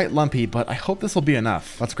looking quite lumpy, but I hope this will be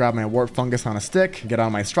enough. Let's grab my warp fungus on a stick, get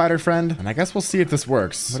on my strider friend, and I guess we'll see if this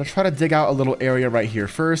works. I'm gonna try to dig out a little area right here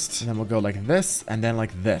first, and then we'll go like this, and then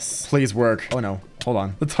like this. Please work. Oh no. Hold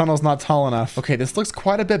on. The tunnel's not tall enough. Okay, this looks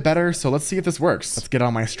quite a bit better, so let's see if this works. Let's get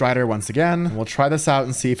on my strider once again, and we'll try this out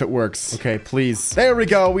and see if it works. Okay, please. There we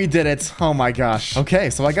go. We did it. Oh my gosh.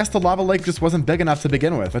 Okay, so I guess the lava lake just wasn't big enough to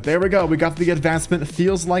begin with, but there we go. We got the advancement.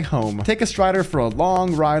 Feels like home. Take a strider for a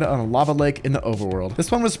long ride on a lava lake in the overworld.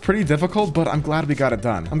 This one was pretty difficult, but I'm glad we got it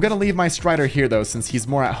done. I'm gonna leave my strider here though, since he's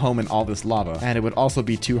more at home in all this lava, and it would also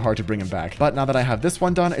be too hard to bring him back. But now that I have this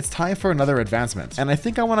one done, it's time for another advancement. And I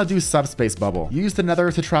think I want to do subspace bubble. Use the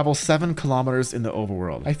nether to travel 7 kilometers in the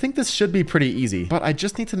overworld. I think this should be pretty easy, but I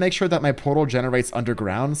just need to make sure that my portal generates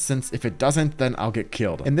underground, since if it doesn't, then I'll get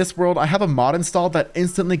killed. In this world, I have a mod installed that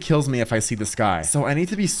instantly kills me if I see the sky, so I need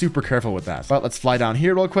to be super careful with that. But let's fly down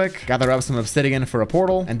here real quick, gather up some obsidian for a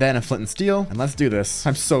portal, and then a flint and steel, and let's do this.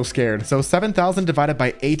 I'm so scared. So 7,000 divided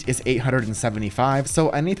by 8 is 875,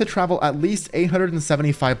 so I need to travel at least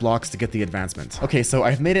 875 blocks to get the advancement. Okay, so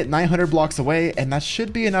I've made it 900 blocks away, and that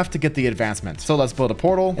should be enough to get the advancement. So let's build a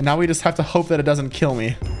portal, and now we just have to hope that it doesn't kill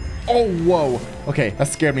me. Oh, whoa. Okay, that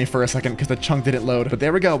scared me for a second because the chunk didn't load. But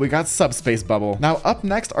there we go. We got subspace bubble. Now, up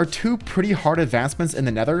next are 2 pretty hard advancements in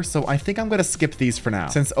the nether, so I think I'm going to skip these for now,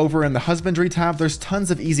 since over in the husbandry tab, there's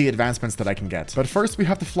tons of easy advancements that I can get. But first, we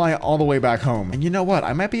have to fly all the way back home. And you know what?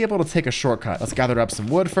 I might be able to take a shortcut. Let's gather up some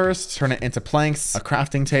wood first, turn it into planks, a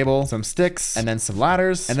crafting table, some sticks, and then some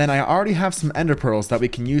ladders. And then I already have some ender pearls that we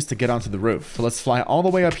can use to get onto the roof. So let's fly all the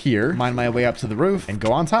way up here, mine my way up to the roof, and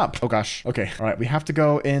go on top. Oh gosh. Okay. All right. We have to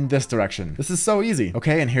go in this direction. This is so easy.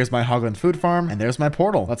 Okay, and here's my Hoglin food farm, and there's my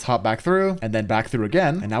portal. Let's hop back through, and then back through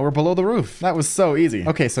again, and now we're below the roof. That was so easy.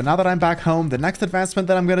 Okay, so now that I'm back home, the next advancement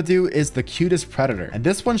that I'm gonna do is the cutest predator. And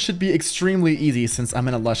this one should be extremely easy since I'm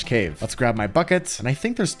in a lush cave. Let's grab my bucket, and I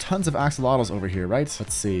think there's tons of axolotls over here, right?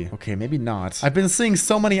 Let's see. Okay, maybe not. I've been seeing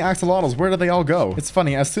so many axolotls. Where do they all go? It's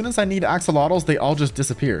funny, as soon as I need axolotls, they all just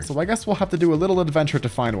disappear. So I guess we'll have to do a little adventure to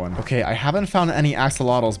find one. Okay, I haven't found any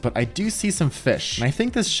axolotls, but I do see some fish. And I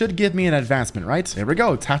think this should give me an advancement, right? There we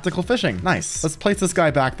go, tactical fishing. Nice. Let's place this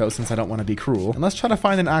guy back though, since I don't want to be cruel. And let's try to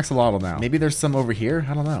find an axolotl now. Maybe there's some over here?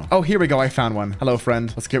 I don't know. Oh, here we go, I found one. Hello,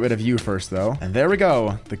 friend. Let's get rid of you first though. And there we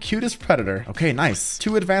go, the cutest predator. Okay, nice.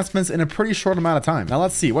 2 advancements in a pretty short amount of time. Now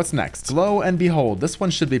let's see, what's next? Lo and behold, this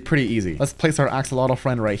one should be pretty easy. Let's place our axolotl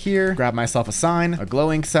friend right here, grab myself a sign, a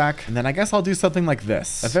glow ink sack, and then I guess I'll do something like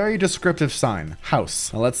this. A very descriptive sign.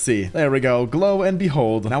 House. Now let's see. There we go, glow and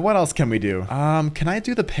behold. Now what else can we do? Can I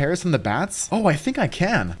do the pears and the bats? Oh, I think I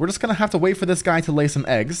can. We're just gonna have to wait for this guy to lay some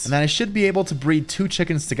eggs, and then I should be able to breed 2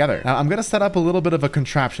 chickens together. Now I'm gonna set up a little bit of a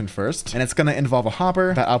contraption first, and it's gonna involve a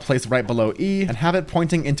hopper that I'll place right below E and have it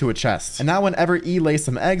pointing into a chest. And now whenever E lays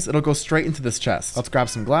some eggs, it'll go straight into this chest. Let's grab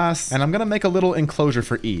some glass, and I'm gonna make a little enclosure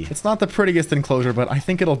for E. It's not the prettiest enclosure, but I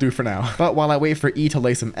think it'll do for now. But while I wait for E to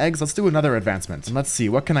lay some eggs, let's do another advancement. And let's see,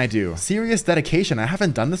 what can I do? Serious dedication. I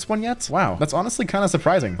haven't done this one yet? Wow, that's honestly kind of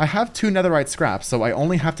surprising. I have 2 netherite scraps, so I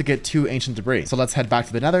only have to get 2 ancient debris. So let's head back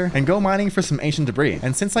to the nether and go mining for some ancient debris.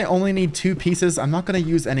 And since I only need 2 pieces, I'm not gonna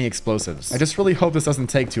use any explosives. I just really hope this doesn't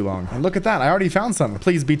take too long. And look at that, I already found some.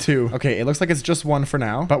 Please be 2. Okay, it looks like it's just 1 for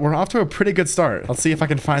now, but we're off to a pretty good start. Let's see if I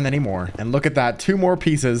can find any more. And look at that, 2 more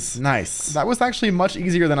pieces. Nice. That was actually much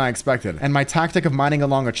easier than I expected. And my tactic of mining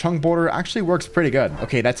along a chunk border actually works pretty good.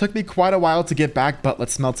 Okay, that took me quite a while to get back, but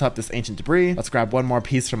let's smelt up this ancient debris. Let's grab 1 more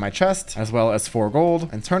piece from my chest, as well as 4 gold,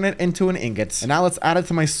 and turn it into an ingot. And now let's add it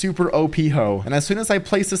to my super OP hoe. And as soon as I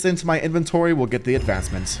place this into my inventory, we'll get the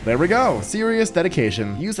advancement. There we go. Serious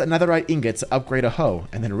dedication. Use a netherite ingot to upgrade a hoe,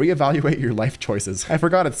 and then reevaluate your life choices. I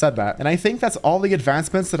forgot it said that. And I think that's all the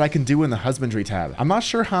advancements that I can do in the husbandry tab. I'm not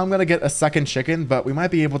sure how I'm gonna get a second chicken, but we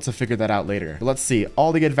might be able to figure that out later. But let's see.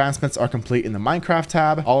 All the advancements are complete in the Minecraft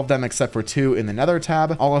tab, all of them except for 2 in the Nether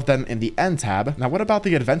tab, all of them in the End tab. Now what about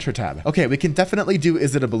the Adventure tab? Okay, we can definitely do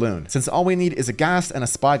Is It a Balloon, since all we need is a ghast and a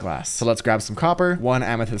spyglass. So let's grab some copper, 1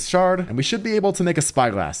 amethyst shard, and we should be able to make a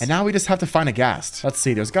spyglass. And now we just have to find a ghast. Let's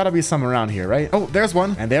see, there's gotta be some around here, right? Oh, there's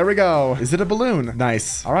one. And there we go. Is it a balloon?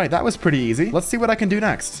 Nice. All right, that was pretty easy. Let's see what I can do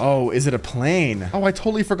next. Oh, is it a plane? Oh, I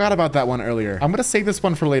totally forgot about that one earlier. I'm gonna save this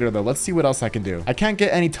one for later though. Let's see what else I can do. I can't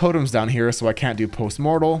get any totems down here, so I can't do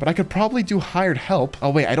post-mortal, but I could probably do hired help. Oh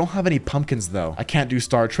wait, I don't have any pumpkins though. I can't do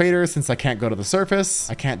star trader since I can't go to the surface.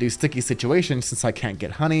 I can't do sticky situation since I can't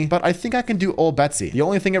get honey, but I think I can do old Betsy. The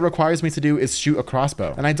only thing it requires me to do is shoot a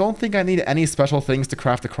crossbow, and I don't think I need any special things to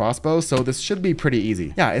craft a crossbow, so this should be pretty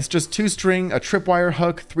easy. Yeah, it's just 2 string, a tripwire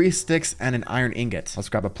hook, 3 sticks, and an iron ingot. Let's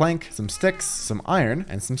grab a plank, some sticks, some iron,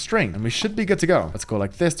 and some string, and we should be good to go. Let's go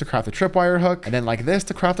like this to craft a tripwire hook, and then like this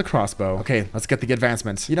to craft a crossbow. Okay, let's get the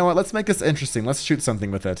advancement. You know what? Let's make this interesting. Let's shoot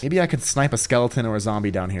something with it. Maybe I could snipe a skeleton or a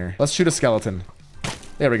zombie down here. Let's shoot a skeleton.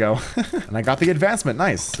 There we go. And I got the advancement.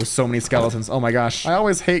 Nice. There's so many skeletons. Oh my gosh. I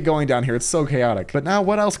always hate going down here. It's so chaotic. But now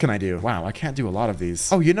what else can I do? Wow, I can't do a lot of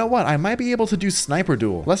these. Oh, you know what? I might be able to do sniper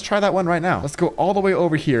duel. Let's try that one right now. Let's go all the way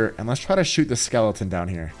over here and let's try to shoot the skeleton down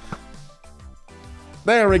here.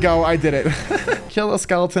 There we go, I did it. Kill a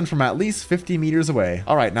skeleton from at least 50 meters away.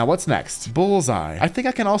 All right, now what's next? Bullseye. I think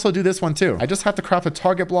I can also do this one too. I just have to craft a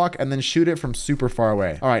target block and then shoot it from super far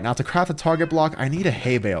away. All right, now to craft a target block, I need a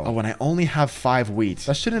hay bale. Oh, and I only have 5 wheat.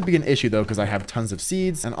 That shouldn't be an issue though, because I have tons of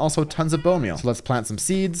seeds and also tons of bone meal. So let's plant some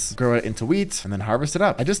seeds, grow it into wheat, and then harvest it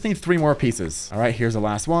up. I just need 3 more pieces. All right, here's the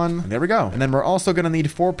last one, and there we go. And then we're also gonna need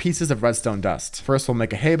 4 pieces of redstone dust. First, we'll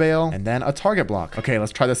make a hay bale, and then a target block. Okay,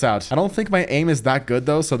 let's try this out. I don't think my aim is that good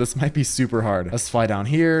though, so this might be super hard. Let's fly down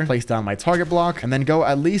here, place down my target block, and then go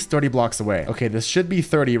at least 30 blocks away. Okay, this should be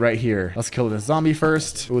 30 right here. Let's kill this zombie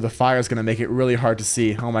first. Ooh, the fire is gonna make it really hard to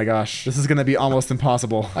see. Oh my gosh, this is gonna be almost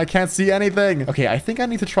impossible. I can't see anything. Okay, I think I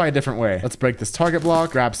need to try a different way. Let's break this target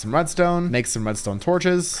block, grab some redstone, make some redstone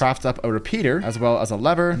torches, craft up a repeater, as well as a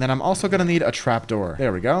lever, and then I'm also gonna need a trap door.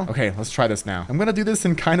 There we go. Okay, let's try this now. I'm gonna do this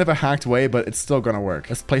in kind of a hacked way, but it's still gonna work.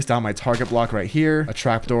 Let's place down my target block right here, a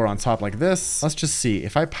trap door on top like this. Let's just see.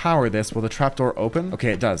 If I power this, will the trapdoor open?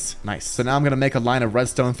 Okay, it does. Nice. So now I'm gonna make a line of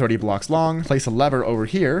redstone 30 blocks long, place a lever over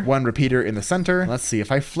here, one repeater in the center. Let's see.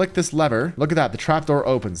 If I flick this lever, look at that. The trapdoor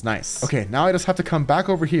opens. Nice. Okay, now I just have to come back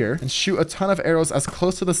over here and shoot a ton of arrows as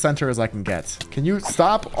close to the center as I can get. Can you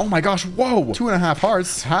stop? Oh my gosh. Whoa. 2.5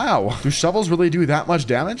 hearts. How? Do shovels really do that much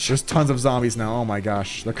damage? There's tons of zombies now. Oh my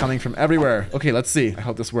gosh. They're coming from everywhere. Okay, let's see. I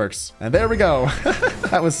hope this works. And there we go.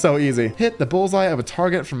 That was so easy. Hit the bullseye of a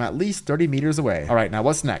target from at least 30 meters away. All right, now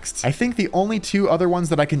what's next? I think the only two other ones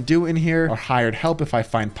that I can do in here are hired help if I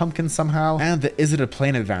find pumpkins somehow, and the is it a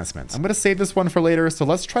plane advancement. I'm gonna save this one for later, so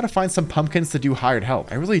let's try to find some pumpkins to do hired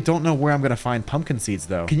help. I really don't know where I'm gonna find pumpkin seeds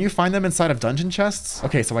though. Can you find them inside of dungeon chests?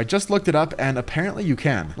 Okay, so I just looked it up and apparently you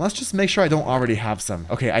can. Let's just make sure I don't already have some.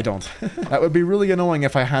 Okay, I don't. That would be really annoying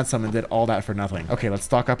if I had some and did all that for nothing. Okay, let's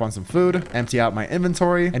stock up on some food, empty out my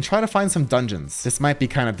inventory, and try to find some dungeons. This might be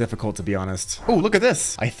kind of difficult to be honest. Oh, look at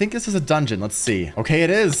this. I think this is a dungeon. Let's see. Okay, it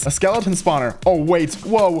is. A skeleton spawner. Oh, wait.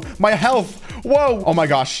 Whoa. My health. Whoa. Oh my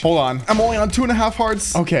gosh. Hold on. I'm only on 2.5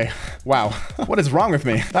 hearts. Okay. Wow. What is wrong with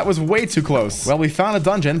me? That was way too close. Well, we found a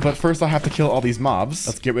dungeon, but first I have to kill all these mobs.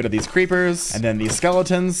 Let's get rid of these creepers and then these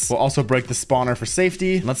skeletons. We'll also break the spawner for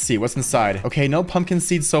safety. Let's see what's inside. Okay, no pumpkin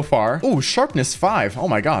seeds so far. Oh, sharpness 5. Oh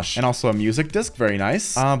my gosh. And also a music disc. Very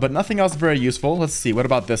nice. But nothing else very useful. Let's see. What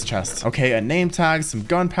about this chest? Okay, a name tag, some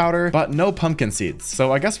gunpowder, but no pumpkin seeds.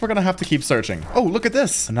 So I guess we're gonna have to keep searching. Oh, look at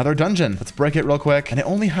this. Another dungeon. Let's break it real quick. And it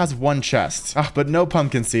only has one chest. But no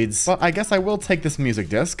pumpkin seeds. But I guess I will take this music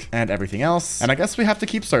disc and everything else. And I guess we have to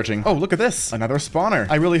keep searching. Oh, look at this. Another spawner.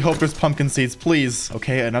 I really hope there's pumpkin seeds, please.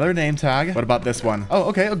 Okay, another name tag. What about this one? Oh,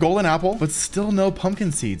 okay, a golden apple, but still no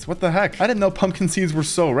pumpkin seeds. What the heck? I didn't know pumpkin seeds were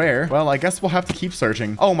so rare. Well, I guess we'll have to keep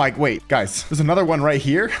searching. Oh my, wait, guys, there's another one right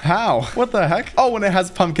here. How? What the heck? Oh, and it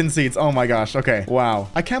has pumpkin seeds. Oh my gosh. Okay, wow.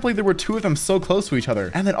 I can't believe there were two of them so close to each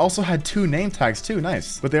other. And it also had two name tags too.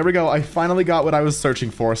 Nice. But there we go. I finally got what I was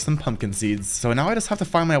searching for, some pumpkin seeds. So now I just have to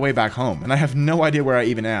find my way back home. And I have no idea where I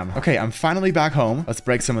even am. Okay, I'm finally back home. Let's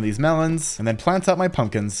break some of these melons and then plant out my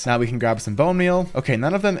pumpkins. Now we can grab some bone meal. Okay,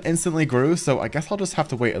 none of them instantly grew, so I guess I'll just have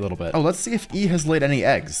to wait a little bit. Oh, let's see if E has laid any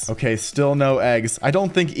eggs. Okay, still no eggs. I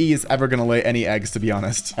don't think E is ever gonna lay any eggs, to be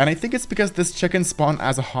honest. And I think it's because this chicken spawned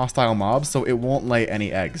as a hostile mob, so it won't lay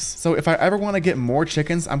any eggs. So if I ever want to get more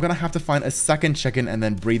chickens, I'm gonna have to find a second chicken and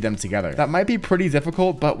then breed them together. That might be pretty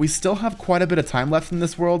difficult, but we still have quite a bit of time left in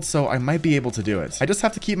this world, so I might be able to do it. I just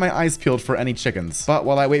have to keep my eyes peeled for any chickens. But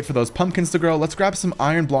while I wait for those pumpkins to grow, let's grab some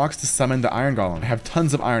iron blocks to summon the iron golem. I have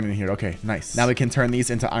tons of iron in here. Okay, nice. Now we can turn these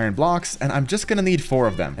into iron blocks, and I'm just gonna need 4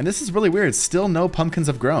 of them. And this is really weird. Still no pumpkins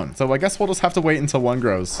have grown. So I guess we'll just have to wait until one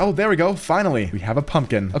grows. Oh, there we go. Finally, we have a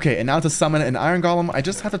pumpkin. Okay, and now to summon an iron golem, I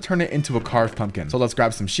just have to turn it into a carved pumpkin. So let's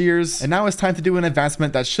grab some shears. And now it's time to do an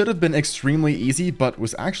advancement that should have been extremely easy, but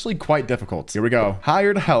was actually quite difficult. Here we go.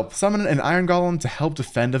 Hired help. Summon an iron golem to help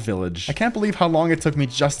defend a village. I can't believe how long it took me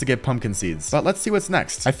just to get pumpkin seeds. But let's see what's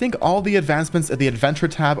next. I think all the advancements in the adventure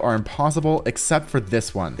tab are impossible except for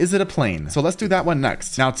this one. Is it a plane? So let's do that one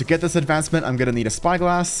next. Now to get this advancement, I'm gonna need a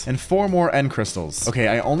spyglass and 4 more end crystals. Okay,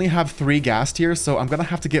 I only have 3 ghast here, so I'm gonna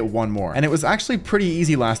have to get 1 more. And it was actually pretty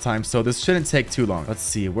easy last time, so this shouldn't take too long. Let's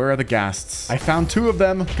see, where are the ghasts? I found 2 of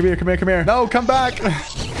them. Come here, come here, come here. No, come back.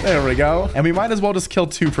 There we go. And we might as well just kill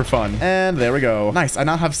 2 for fun. And there we go. Nice, I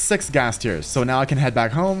now have 6 ghast here, so now I can head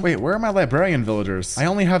back home. Wait, where are my librarian villagers? I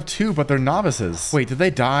only have 2, but they're novices. Wait, did they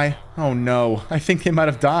die? Oh no, I think they might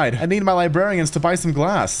have died. I need my librarians to buy some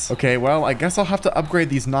glass. Okay, well, I guess I'll have to upgrade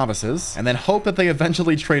these novices and then hope that they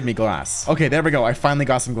eventually trade me glass. Okay, there we go. I finally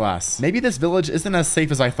got some glass. Maybe this village isn't as safe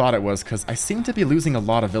as I thought it was because I seem to be losing a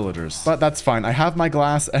lot of villagers. But that's fine. I have my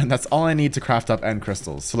glass and that's all I need to craft up end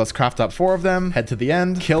crystals. So let's craft up 4 of them, head to the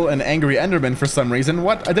end, kill an angry enderman for some reason.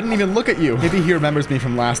 What? I didn't even look at you. Maybe he remembers me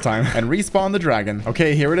from last time. And respawn the dragon.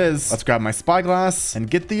 Okay, here it is. Let's grab my spyglass and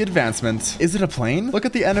get the advancement. Is it a plane? Look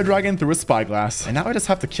at the ender dragon through a spyglass. And now I just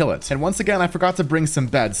have to kill it. And once again, I forgot to bring some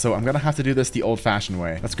beds, so I'm gonna have to do this the old-fashioned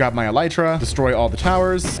way. Let's grab my elytra, destroy all the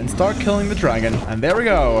towers, and start killing the dragon. And there we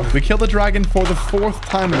go. We killed the dragon for the 4th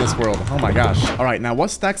time in this world. Oh my gosh. All right, now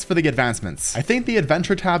what's next for the advancements? I think the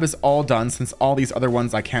adventure tab is all done since all these other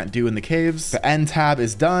ones I can't do in the caves. The end tab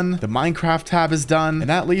is done. The Minecraft tab is done. And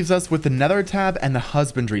that leaves us with the nether tab and the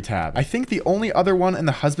husbandry tab. I think the only other one in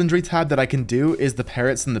the husbandry tab that I can do is the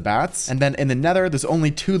parrots and the bats. And then in the nether, there's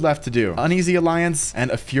only 2 left to do. Uneasy Alliance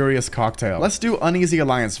and a Furious Cocktail. Let's do Uneasy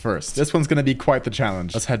Alliance first. This one's gonna be quite the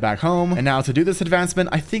challenge. Let's head back home. And now to do this advancement,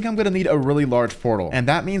 I think I'm gonna need a really large portal. And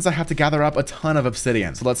that means I have to gather up a ton of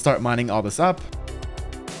obsidian. So let's start mining all this up.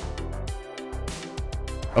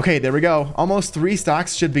 Okay, there we go. Almost 3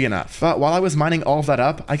 stacks should be enough. But while I was mining all of that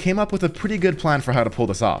up, I came up with a pretty good plan for how to pull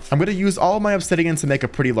this off. I'm going to use all of my obsidian to make a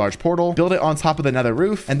pretty large portal, build it on top of the nether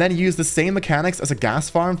roof, and then use the same mechanics as a gas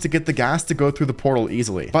farm to get the gas to go through the portal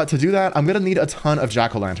easily. But to do that, I'm going to need a ton of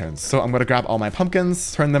jack-o'-lanterns. So I'm going to grab all my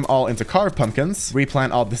pumpkins, turn them all into carved pumpkins,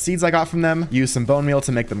 replant all the seeds I got from them, use some bone meal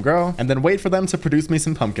to make them grow, and then wait for them to produce me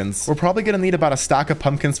some pumpkins. We're probably going to need about a stack of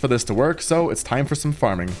pumpkins for this to work, so it's time for some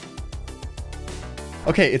farming.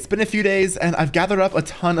 Okay, it's been a few days and I've gathered up a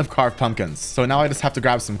ton of carved pumpkins. So now I just have to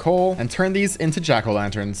grab some coal and turn these into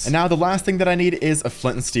jack-o'-lanterns. And now the last thing that I need is a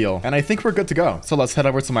flint and steel. And I think we're good to go. So let's head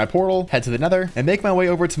over to my portal, head to the nether, and make my way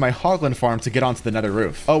over to my hogland farm to get onto the nether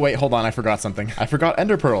roof. Oh wait, hold on, I forgot something. I forgot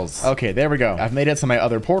ender pearls. Okay, there we go. I've made it to my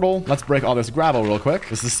other portal. Let's break all this gravel real quick.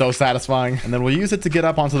 This is so satisfying. And then we'll use it to get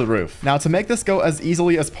up onto the roof. Now to make this go as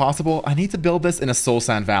easily as possible, I need to build this in a soul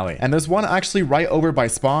sand valley. And there's one actually right over by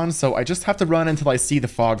spawn, so I just have to run until I see the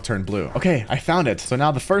fog turn blue. Okay, I found it. So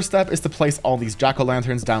now the first step is to place all these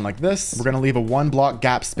jack-o'-lanterns down like this. We're gonna leave a 1 block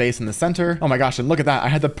gap space in the center. Oh my gosh, and look at that. I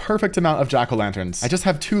had the perfect amount of jack-o'-lanterns. I just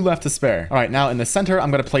have 2 left to spare. All right, now in the center, I'm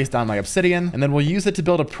gonna place down my obsidian, and then we'll use it to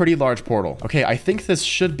build a pretty large portal. Okay, I think this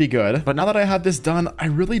should be good, but now that I have this done, I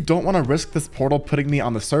really don't want to risk this portal putting me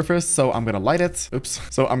on the surface, so I'm gonna light it. Oops.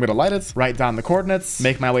 So I'm gonna light it, write down the coordinates,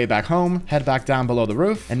 make my way back home, head back down below the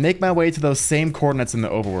roof, and make my way to those same coordinates in the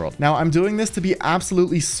overworld. Now, I'm doing this to be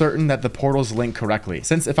absolutely certain that the portals link correctly,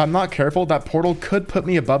 since if I'm not careful, that portal could put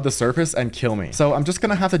me above the surface and kill me. So I'm just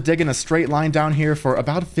gonna have to dig in a straight line down here for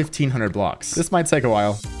about 1,500 blocks. This might take a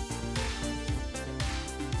while.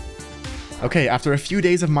 Okay, after a few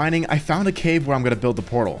days of mining, I found a cave where I'm going to build the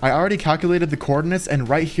portal. I already calculated the coordinates, and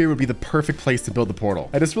right here would be the perfect place to build the portal.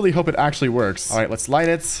 I just really hope it actually works. All right, let's light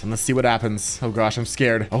it, and let's see what happens. Oh gosh, I'm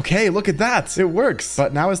scared. Okay, look at that. It works.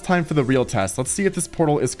 But now it's time for the real test. Let's see if this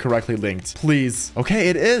portal is correctly linked. Please. Okay,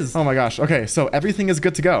 it is. Oh my gosh. Okay, so everything is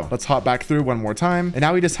good to go. Let's hop back through one more time. And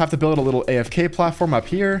now we just have to build a little AFK platform up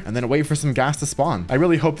here, and then wait for some gas to spawn. I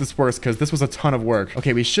really hope this works, because this was a ton of work.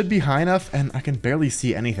 Okay, we should be high enough, and I can barely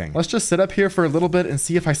see anything. Let's just sit up here for a little bit and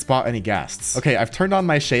see if I spot any ghasts. Okay, I've turned on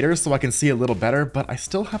my shaders so I can see a little better, but I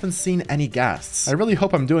still haven't seen any ghasts. I really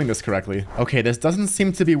hope I'm doing this correctly. Okay, this doesn't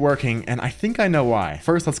seem to be working, and I think I know why.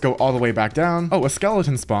 First, let's go all the way back down. Oh, a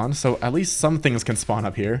skeleton spawned, so at least some things can spawn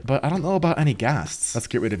up here, but I don't know about any ghasts. Let's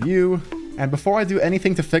get rid of you. And before I do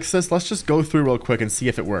anything to fix this, let's just go through real quick and see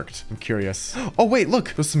if it worked. I'm curious. Oh wait,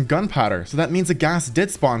 look, there's some gunpowder. So that means a ghast did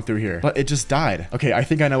spawn through here, but it just died. Okay, I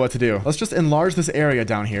think I know what to do. Let's just enlarge this area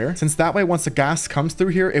down here, since that way once a ghast comes through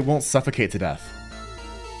here, it won't suffocate to death.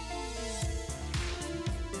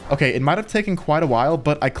 Okay, it might have taken quite a while,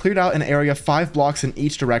 but I cleared out an area 5 blocks in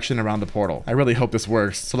each direction around the portal. I really hope this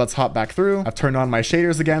works. So let's hop back through. I've turned on my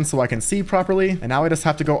shaders again so I can see properly. And now I just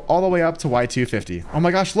have to go all the way up to Y250. Oh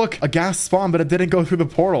my gosh, look, a ghast spawned, but it didn't go through the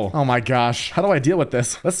portal. Oh my gosh, how do I deal with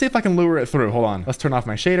this? Let's see if I can lure it through. Hold on. Let's turn off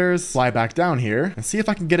my shaders, fly back down here, and see if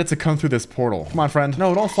I can get it to come through this portal. Come on, friend.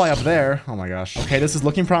 No, don't fly up there. Oh my gosh. Okay, this is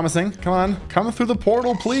looking promising. Come on, come through the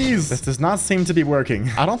portal, please. This does not seem to be working.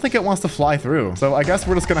 I don't think it wants to fly through. So I guess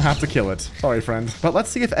we're just gonna have to kill it. Sorry, friend. But let's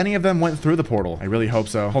see if any of them went through the portal. I really hope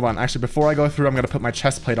so. Hold on. Actually, before I go through, I'm going to put my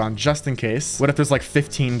chest plate on just in case. What if there's like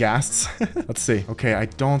 15 ghasts? Let's see. Okay, I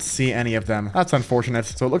don't see any of them. That's unfortunate.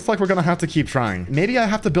 So it looks like we're going to have to keep trying. Maybe I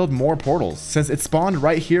have to build more portals since it spawned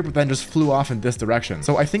right here, but then just flew off in this direction.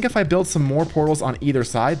 So I think if I build some more portals on either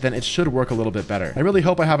side, then it should work a little bit better. I really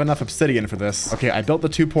hope I have enough obsidian for this. Okay, I built the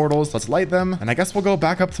 2 portals. Let's light them. And I guess we'll go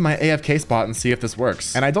back up to my AFK spot and see if this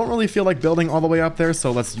works. And I don't really feel like building all the way up there,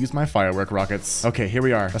 so let's use my firework rockets. Okay, here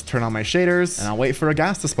we are. Let's turn on my shaders and I'll wait for a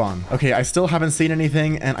ghast to spawn. Okay, I still haven't seen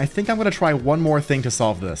anything, and I think I'm going to try one more thing to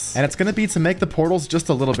solve this. And it's going to be to make the portals just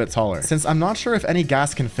a little bit taller, since I'm not sure if any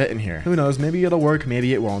ghast can fit in here. Who knows, maybe it'll work,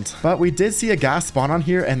 maybe it won't. But we did see a ghast spawn on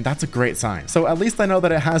here, and that's a great sign. So at least I know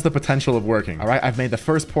that it has the potential of working. All right, I've made the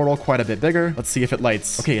first portal quite a bit bigger. Let's see if it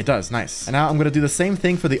lights. Okay, it does. Nice. And now I'm going to do the same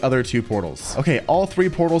thing for the other 2 portals. Okay, all 3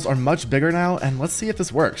 portals are much bigger now, and let's see if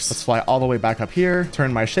this works. Let's fly all the way back up here,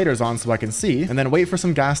 turn my shaders on so I can see, and then wait for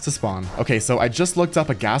some ghast to spawn. Okay, so I just looked up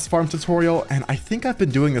a gas farm tutorial, and I think I've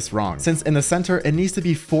been doing this wrong, since in the center it needs to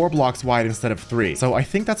be 4 blocks wide instead of 3. So I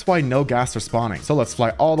think that's why no ghasts are spawning. So let's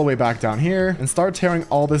fly all the way back down here and start tearing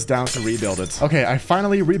all this down to rebuild it. Okay, I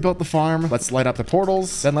finally rebuilt the farm. Let's light up the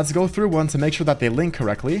portals, then let's go through one to make sure that they link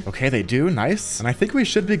correctly. Okay, they do. Nice. And I think we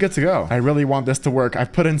should be good to go. I really want this to work.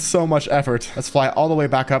 I've put in so much effort. Let's fly all the way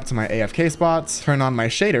back up to my AFK spots, turn on my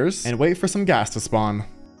shaders, and wait for some ghast to spawn.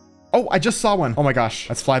 Oh, I just saw one. Oh my gosh.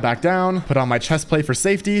 Let's fly back down, put on my chest plate for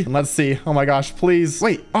safety, and let's see. Oh my gosh, please.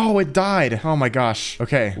 Wait. Oh, it died. Oh my gosh.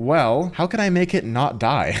 Okay. Well, how can I make it not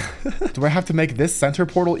die? Do I have to make this center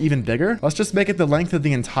portal even bigger? Let's just make it the length of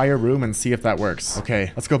the entire room and see if that works.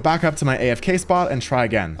 Okay, let's go back up to my AFK spot and try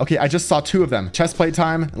again. Okay, I just saw 2 of them. Chest plate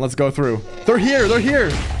time, and let's go through. They're here. They're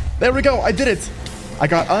here. There we go. I did it. I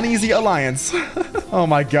got Uneasy Alliance. Oh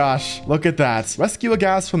my gosh. Look at that. Rescue a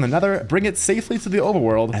gas from the nether, bring it safely to the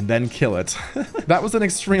overworld, and then kill it. That was an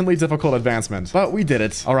extremely difficult advancement, but we did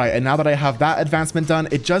it. All right, and now that I have that advancement done,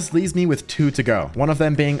 it just leaves me with 2 to go. One of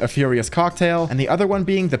them being a Furious Cocktail, and the other one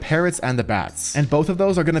being the Parrots and the Bats. And both of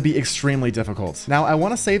those are going to be extremely difficult. Now, I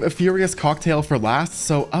want to save a Furious Cocktail for last,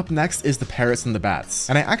 so up next is the Parrots and the Bats.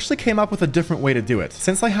 And I actually came up with a different way to do it.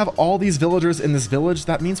 Since I have all these villagers in this village,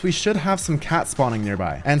 that means we should have some cats spawning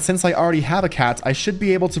nearby. And since I already have a cat, I should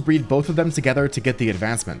be able to breed both of them together to get the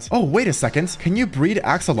advancement. Oh, wait a second. Can you breed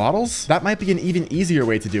axolotls? That might be an even easier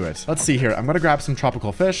way to do it. Let's see here. I'm gonna grab some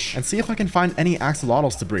tropical fish and see if I can find any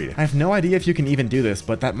axolotls to breed. I have no idea if you can even do this,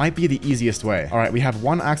 but that might be the easiest way. All right, we have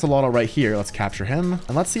one axolotl right here. Let's capture him.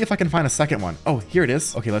 And let's see if I can find a second one. Oh, here it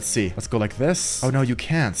is. Okay, let's see. Let's go like this. Oh no, you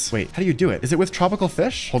can't. Wait, how do you do it? Is it with tropical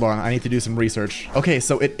fish? Hold on, I need to do some research. Okay,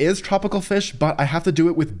 so it is tropical fish, but I have to do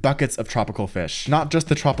it with buckets of tropical fish, not just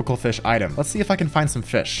the tropical fish item. Let's see if I can find some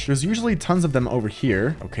fish. There's usually tons of them over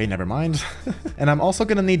here. Okay, never mind. And I'm also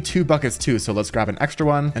gonna need 2 buckets too, so let's grab an extra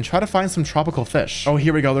one and try to find some tropical fish. Oh,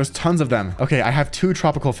 here we go. There's tons of them. Okay, I have 2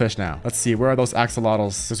 tropical fish now. Let's see, where are those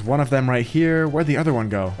axolotls? There's one of them right here. Where'd the other one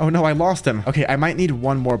go? Oh no, I lost him. Okay, I might need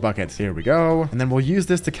 1 more bucket. Here we go. And then we'll use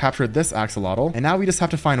this to capture this axolotl. And now we just have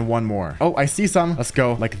to find 1 more. Oh, I see some. Let's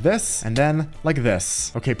go like this and then like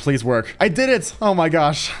this. Okay, please work. I did it. Oh my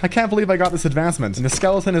gosh. I can't believe I got this advancement. And the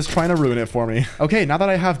skeleton is trying to ruin it for me. Okay, now that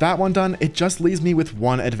I have that one done, it just leaves me with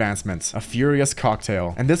 1 advancement, a Furious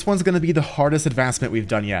Cocktail. And this one's gonna be the hardest advancement we've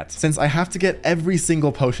done yet, since I have to get every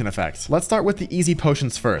single potion effect. Let's start with the easy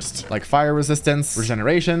potions first, like fire resistance,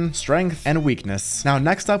 regeneration, strength, and weakness. Now,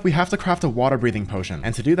 next up, we have to craft a water breathing potion.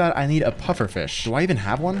 And to do that, I need a pufferfish. Do I even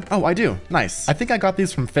have one? Oh, I do. Nice. I think I got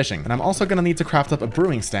these from fishing. And I'm also gonna need to craft up a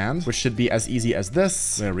brewing stand, which should be as easy as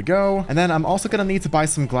this. There we go. And then I'm also gonna need to buy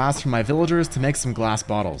some glass from my villagers to make some glass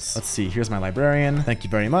bottles. Let's see, here's my librarian. Thank you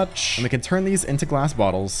very much. And we can turn these into glass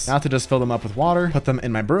bottles. Now to just fill them up with water, put them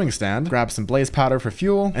in my brewing stand, grab some blaze powder for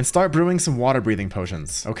fuel, and start brewing some water breathing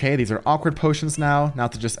potions. Okay, these are awkward potions now. Now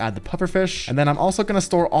to just add the pufferfish. And then I'm also gonna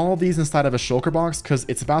store all of these inside of a shulker box because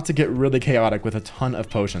it's about to get really chaotic with a ton of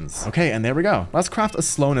potions. Okay, and there we go. Let's craft a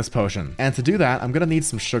slowness potion. And to do that, I'm gonna need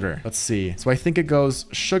some sugar. Let's see. So I think it goes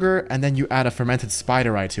sugar, and then you add a fermented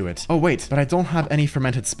spider eye to it. Oh wait, but I don't have any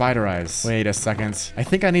fermented spider eyes. Wait a second. I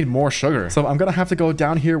think I need more sugar. So I'm gonna have to go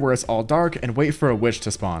down here where it's all dark and wait for a witch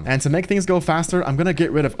to spawn. And to make things go faster, I'm gonna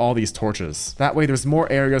get rid of all these torches. That way there's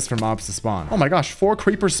more areas for mobs to spawn. Oh my gosh, 4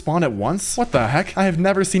 creepers spawn at once? What the heck? I have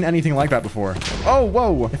never seen anything like that before. Oh,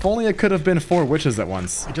 whoa. If only it could have been 4 witches at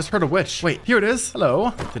once. I just heard a witch. Wait, here it is.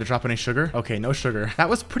 Hello. Did it drop any sugar? Okay, no sugar. That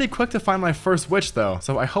was pretty quick to find my first witch though.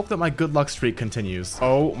 So I hope that my good luck streak continues.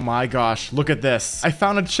 Oh my gosh, look at this. I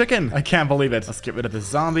found a chicken. I can't believe it. Let's get rid of this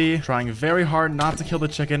zombie. Trying very hard not to kill the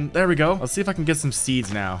chicken. There we go. Let's see if I can get some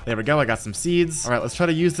seeds now. There we go. I got some seeds. All right, let's try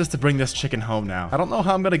to use this to bring this chicken home now. I don't know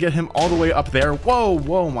how I'm gonna get him all the way up there. Whoa,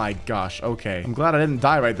 whoa, my gosh. Okay, I'm glad I didn't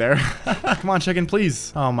die right there. Come on, chicken,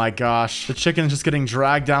 please. Oh my gosh, the chicken is just getting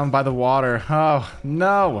dragged down by the water. Oh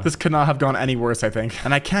no, this could not have gone any worse, I think.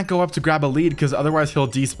 And I can't go up to grab a lead because otherwise he'll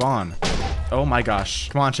despawn. Oh my gosh.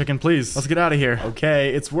 Come on, chicken, please. Let's get out of here.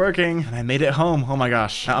 Okay, it's working. And I made it home. Oh my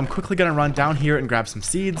gosh. Now I'm quickly gonna run down here and grab some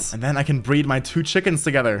seeds. And then I can breed my 2 chickens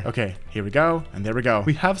together. Okay, here we go. And there we go.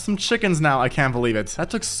 We have some chickens now. I can't believe it. That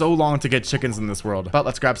took so long to get chickens in this world. But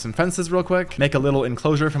let's grab some fences real quick. Make a little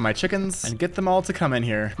enclosure for my chickens. And get them all to come in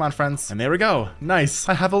here. Come on, friends. And there we go. Nice.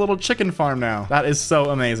 I have a little chicken farm now. That is so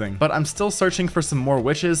amazing. But I'm still searching for some more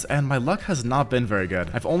witches. And my luck has not been very good.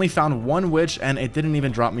 I've only found 1 witch and it didn't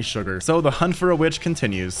even drop me sugar. So the hunt for a witch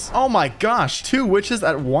continues. Oh my gosh, 2 witches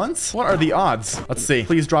at once? What are the odds? Let's see.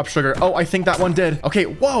 Please drop sugar. Oh, I think that one did. Okay,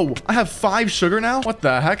 whoa, I have 5 sugar now? What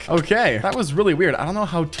the heck? Okay, that was really weird. I don't know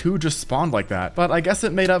how 2 just spawned like that, but I guess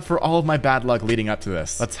it made up for all of my bad luck leading up to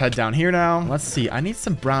this. Let's head down here now. Let's see. I need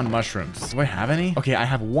some brown mushrooms. Do I have any? Okay, I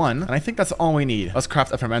have 1, and I think that's all we need. Let's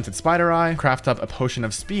craft a fermented spider eye, craft up a potion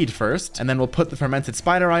of speed first, and then we'll put the fermented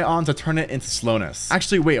spider eye on to turn it into slowness.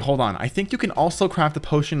 Actually, wait, hold on. I think you can also craft a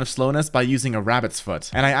potion of slowness by using a rabbit's foot.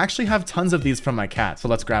 And I actually have tons of these from my cat. So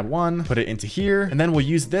let's grab one, put it into here, and then we'll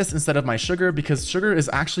use this instead of my sugar because sugar is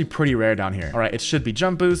actually pretty rare down here. All right, it should be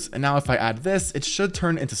jump boost. And now if I add this, it should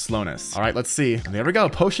turn into slowness. All right, let's see. And there we go,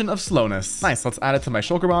 potion of slowness. Nice, let's add it to my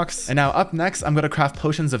shulker box. And now up next, I'm gonna craft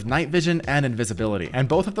potions of night vision and invisibility. And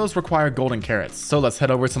both of those require golden carrots. So let's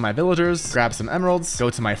head over to my villagers, grab some emeralds, go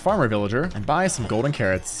to my farmer villager, and buy some golden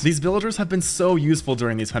carrots. These villagers have been so useful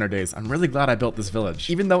during these 100 days. I'm really glad I built this village,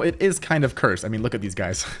 even though it is kind of cursed. I mean, look at these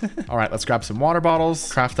guys. All right, let's grab some water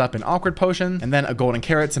bottles, craft up an awkward potion, and then a golden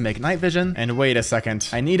carrot to make night vision. And wait a second,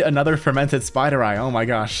 I need another fermented spider eye. Oh my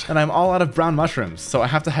gosh. And I'm all out of brown mushrooms. So I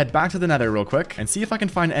have to head back to the nether real quick and see if I can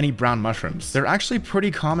find any brown mushrooms. They're actually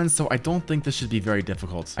pretty common, so I don't think this should be very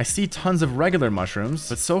difficult. I see tons of regular mushrooms,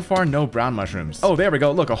 but so far no brown mushrooms. Oh, there we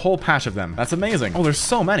go. Look, a whole patch of them. That's amazing. Oh, there's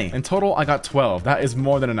so many. In total, I got 12. That is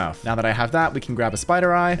more than enough. Now that I have that, we can grab a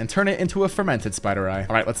spider eye and turn it into a fermented spider eye.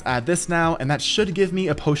 All right, let's add this now, and that should give me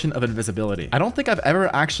a potion of invisibility. I don't think I've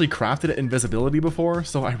ever actually crafted invisibility before,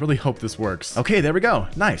 so I really hope this works. Okay, there we go.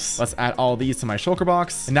 Nice. Let's add all these to my shulker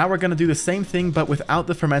box, and now we're gonna do the same thing, but without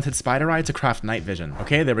the fermented spider eye to craft night vision.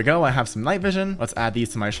 Okay, there we go. I have some night vision. Let's add these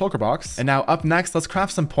to my shulker box, and now up next, let's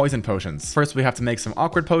craft some poison potions. First, we have to make some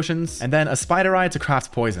awkward potions, and then a spider eye to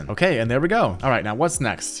craft poison. Okay, and there we go. All right, now what's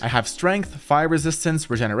next? I have strength, fire resistance,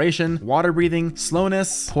 regeneration, water breathing,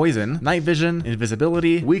 slowness, poison, night vision,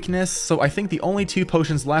 invisibility, weakness. So I think the only two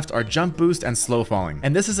potions left are jump boost and slow falling.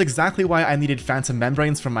 And this is exactly why I needed phantom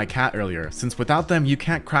membranes from my cat earlier, since without them, you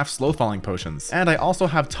can't craft slow falling potions. And I also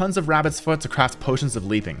have tons of rabbit's foot to craft potions of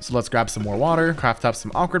leaping. So let's grab some more water, craft up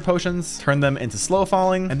some awkward potions, turn them into slow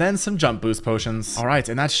falling, and then some jump boost potions. All right,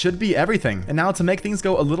 and that should be everything. And now to make things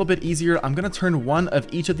go a little bit easier, I'm gonna turn one of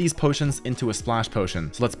each of these potions into a splash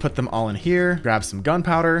potion. So let's put them all in here, grab some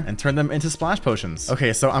gunpowder, and turn them into splash potions.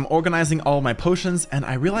 Okay, so I'm organizing all my potions, and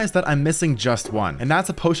I realized that I'm missing just one, and that's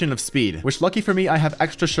a potion of speed, which lucky for me, I have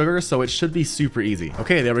extra sugar, so it should be super easy.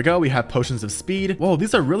 Okay, there we go. We have potions of speed. Whoa,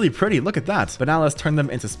 these are really pretty. Look at that. But now let's turn them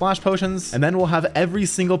into splash potions, and then we'll have every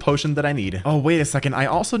single potion that I need. Oh, wait a second. I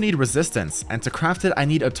also need resistance, and to craft it, I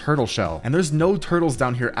need a turtle shell, and there's no turtles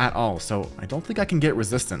down here at all, so I don't think I can get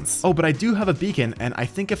resistance. Oh, but I do have a beacon, and I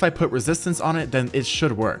think if I put resistance on it, then it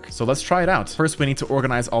should work. So let's try it out. First, we need to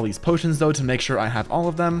organize all these potions, though, to make sure I have all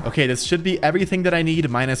of them. Okay, this should be everything that I need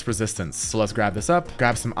minus resistance. So let's grab this up,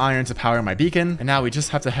 grab some iron to power my beacon, and now we just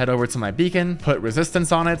have to head over to my beacon, put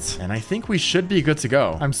resistance on it, and I think we should be good to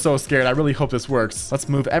go. I'm so scared. I really hope this works. Let's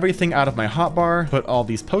move everything out of my hotbar, put all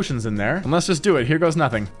these potions in there, and let's just do it. Here goes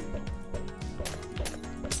nothing.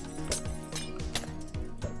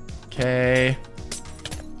 Okay.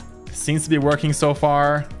 Seems to be working so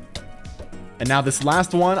far. And now this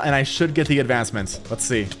last one, and I should get the advancement. Let's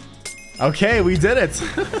see. Okay, we did it.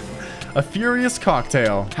 A furious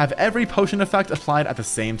cocktail. Have every potion effect applied at the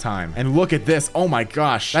same time. And look at this. Oh my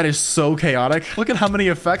gosh. That is so chaotic. Look at how many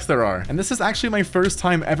effects there are. And this is actually my first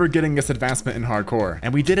time ever getting this advancement in hardcore.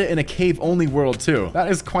 And we did it in a cave-only world too.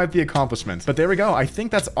 That is quite the accomplishment. But there we go. I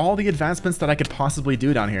think that's all the advancements that I could possibly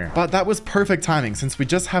do down here. But that was perfect timing since we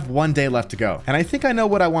just have one day left to go. And I think I know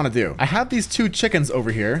what I want to do. I have these 2 chickens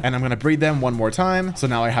over here, and I'm going to breed them one more time. So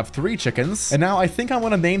now I have 3 chickens. And now I think I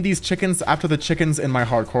want to name these chickens after the chickens in my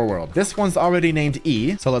hardcore world. This one's already named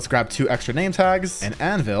E, so let's grab 2 extra name tags, an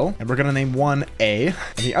anvil, and we're gonna name one A, and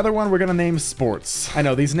the other one we're gonna name Sports. I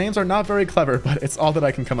know these names are not very clever, but it's all that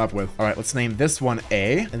I can come up with. All right, let's name this one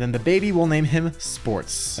A, and then the baby will name him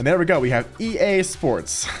Sports. And there we go, we have EA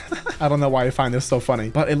Sports. I don't know why I find this so funny,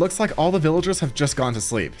 but it looks like all the villagers have just gone to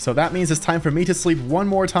sleep. So that means it's time for me to sleep one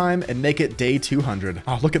more time and make it day 200.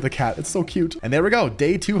 Oh, look at the cat, it's so cute. And there we go,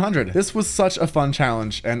 day 200. This was such a fun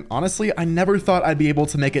challenge, and honestly, I never thought I'd be able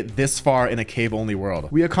to make it this far in a cave-only world.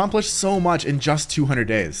 We accomplished so much in just 200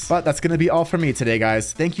 days. But that's gonna be all for me today,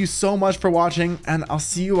 guys. Thank you so much for watching, and I'll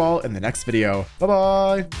see you all in the next video.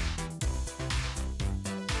 Bye-bye!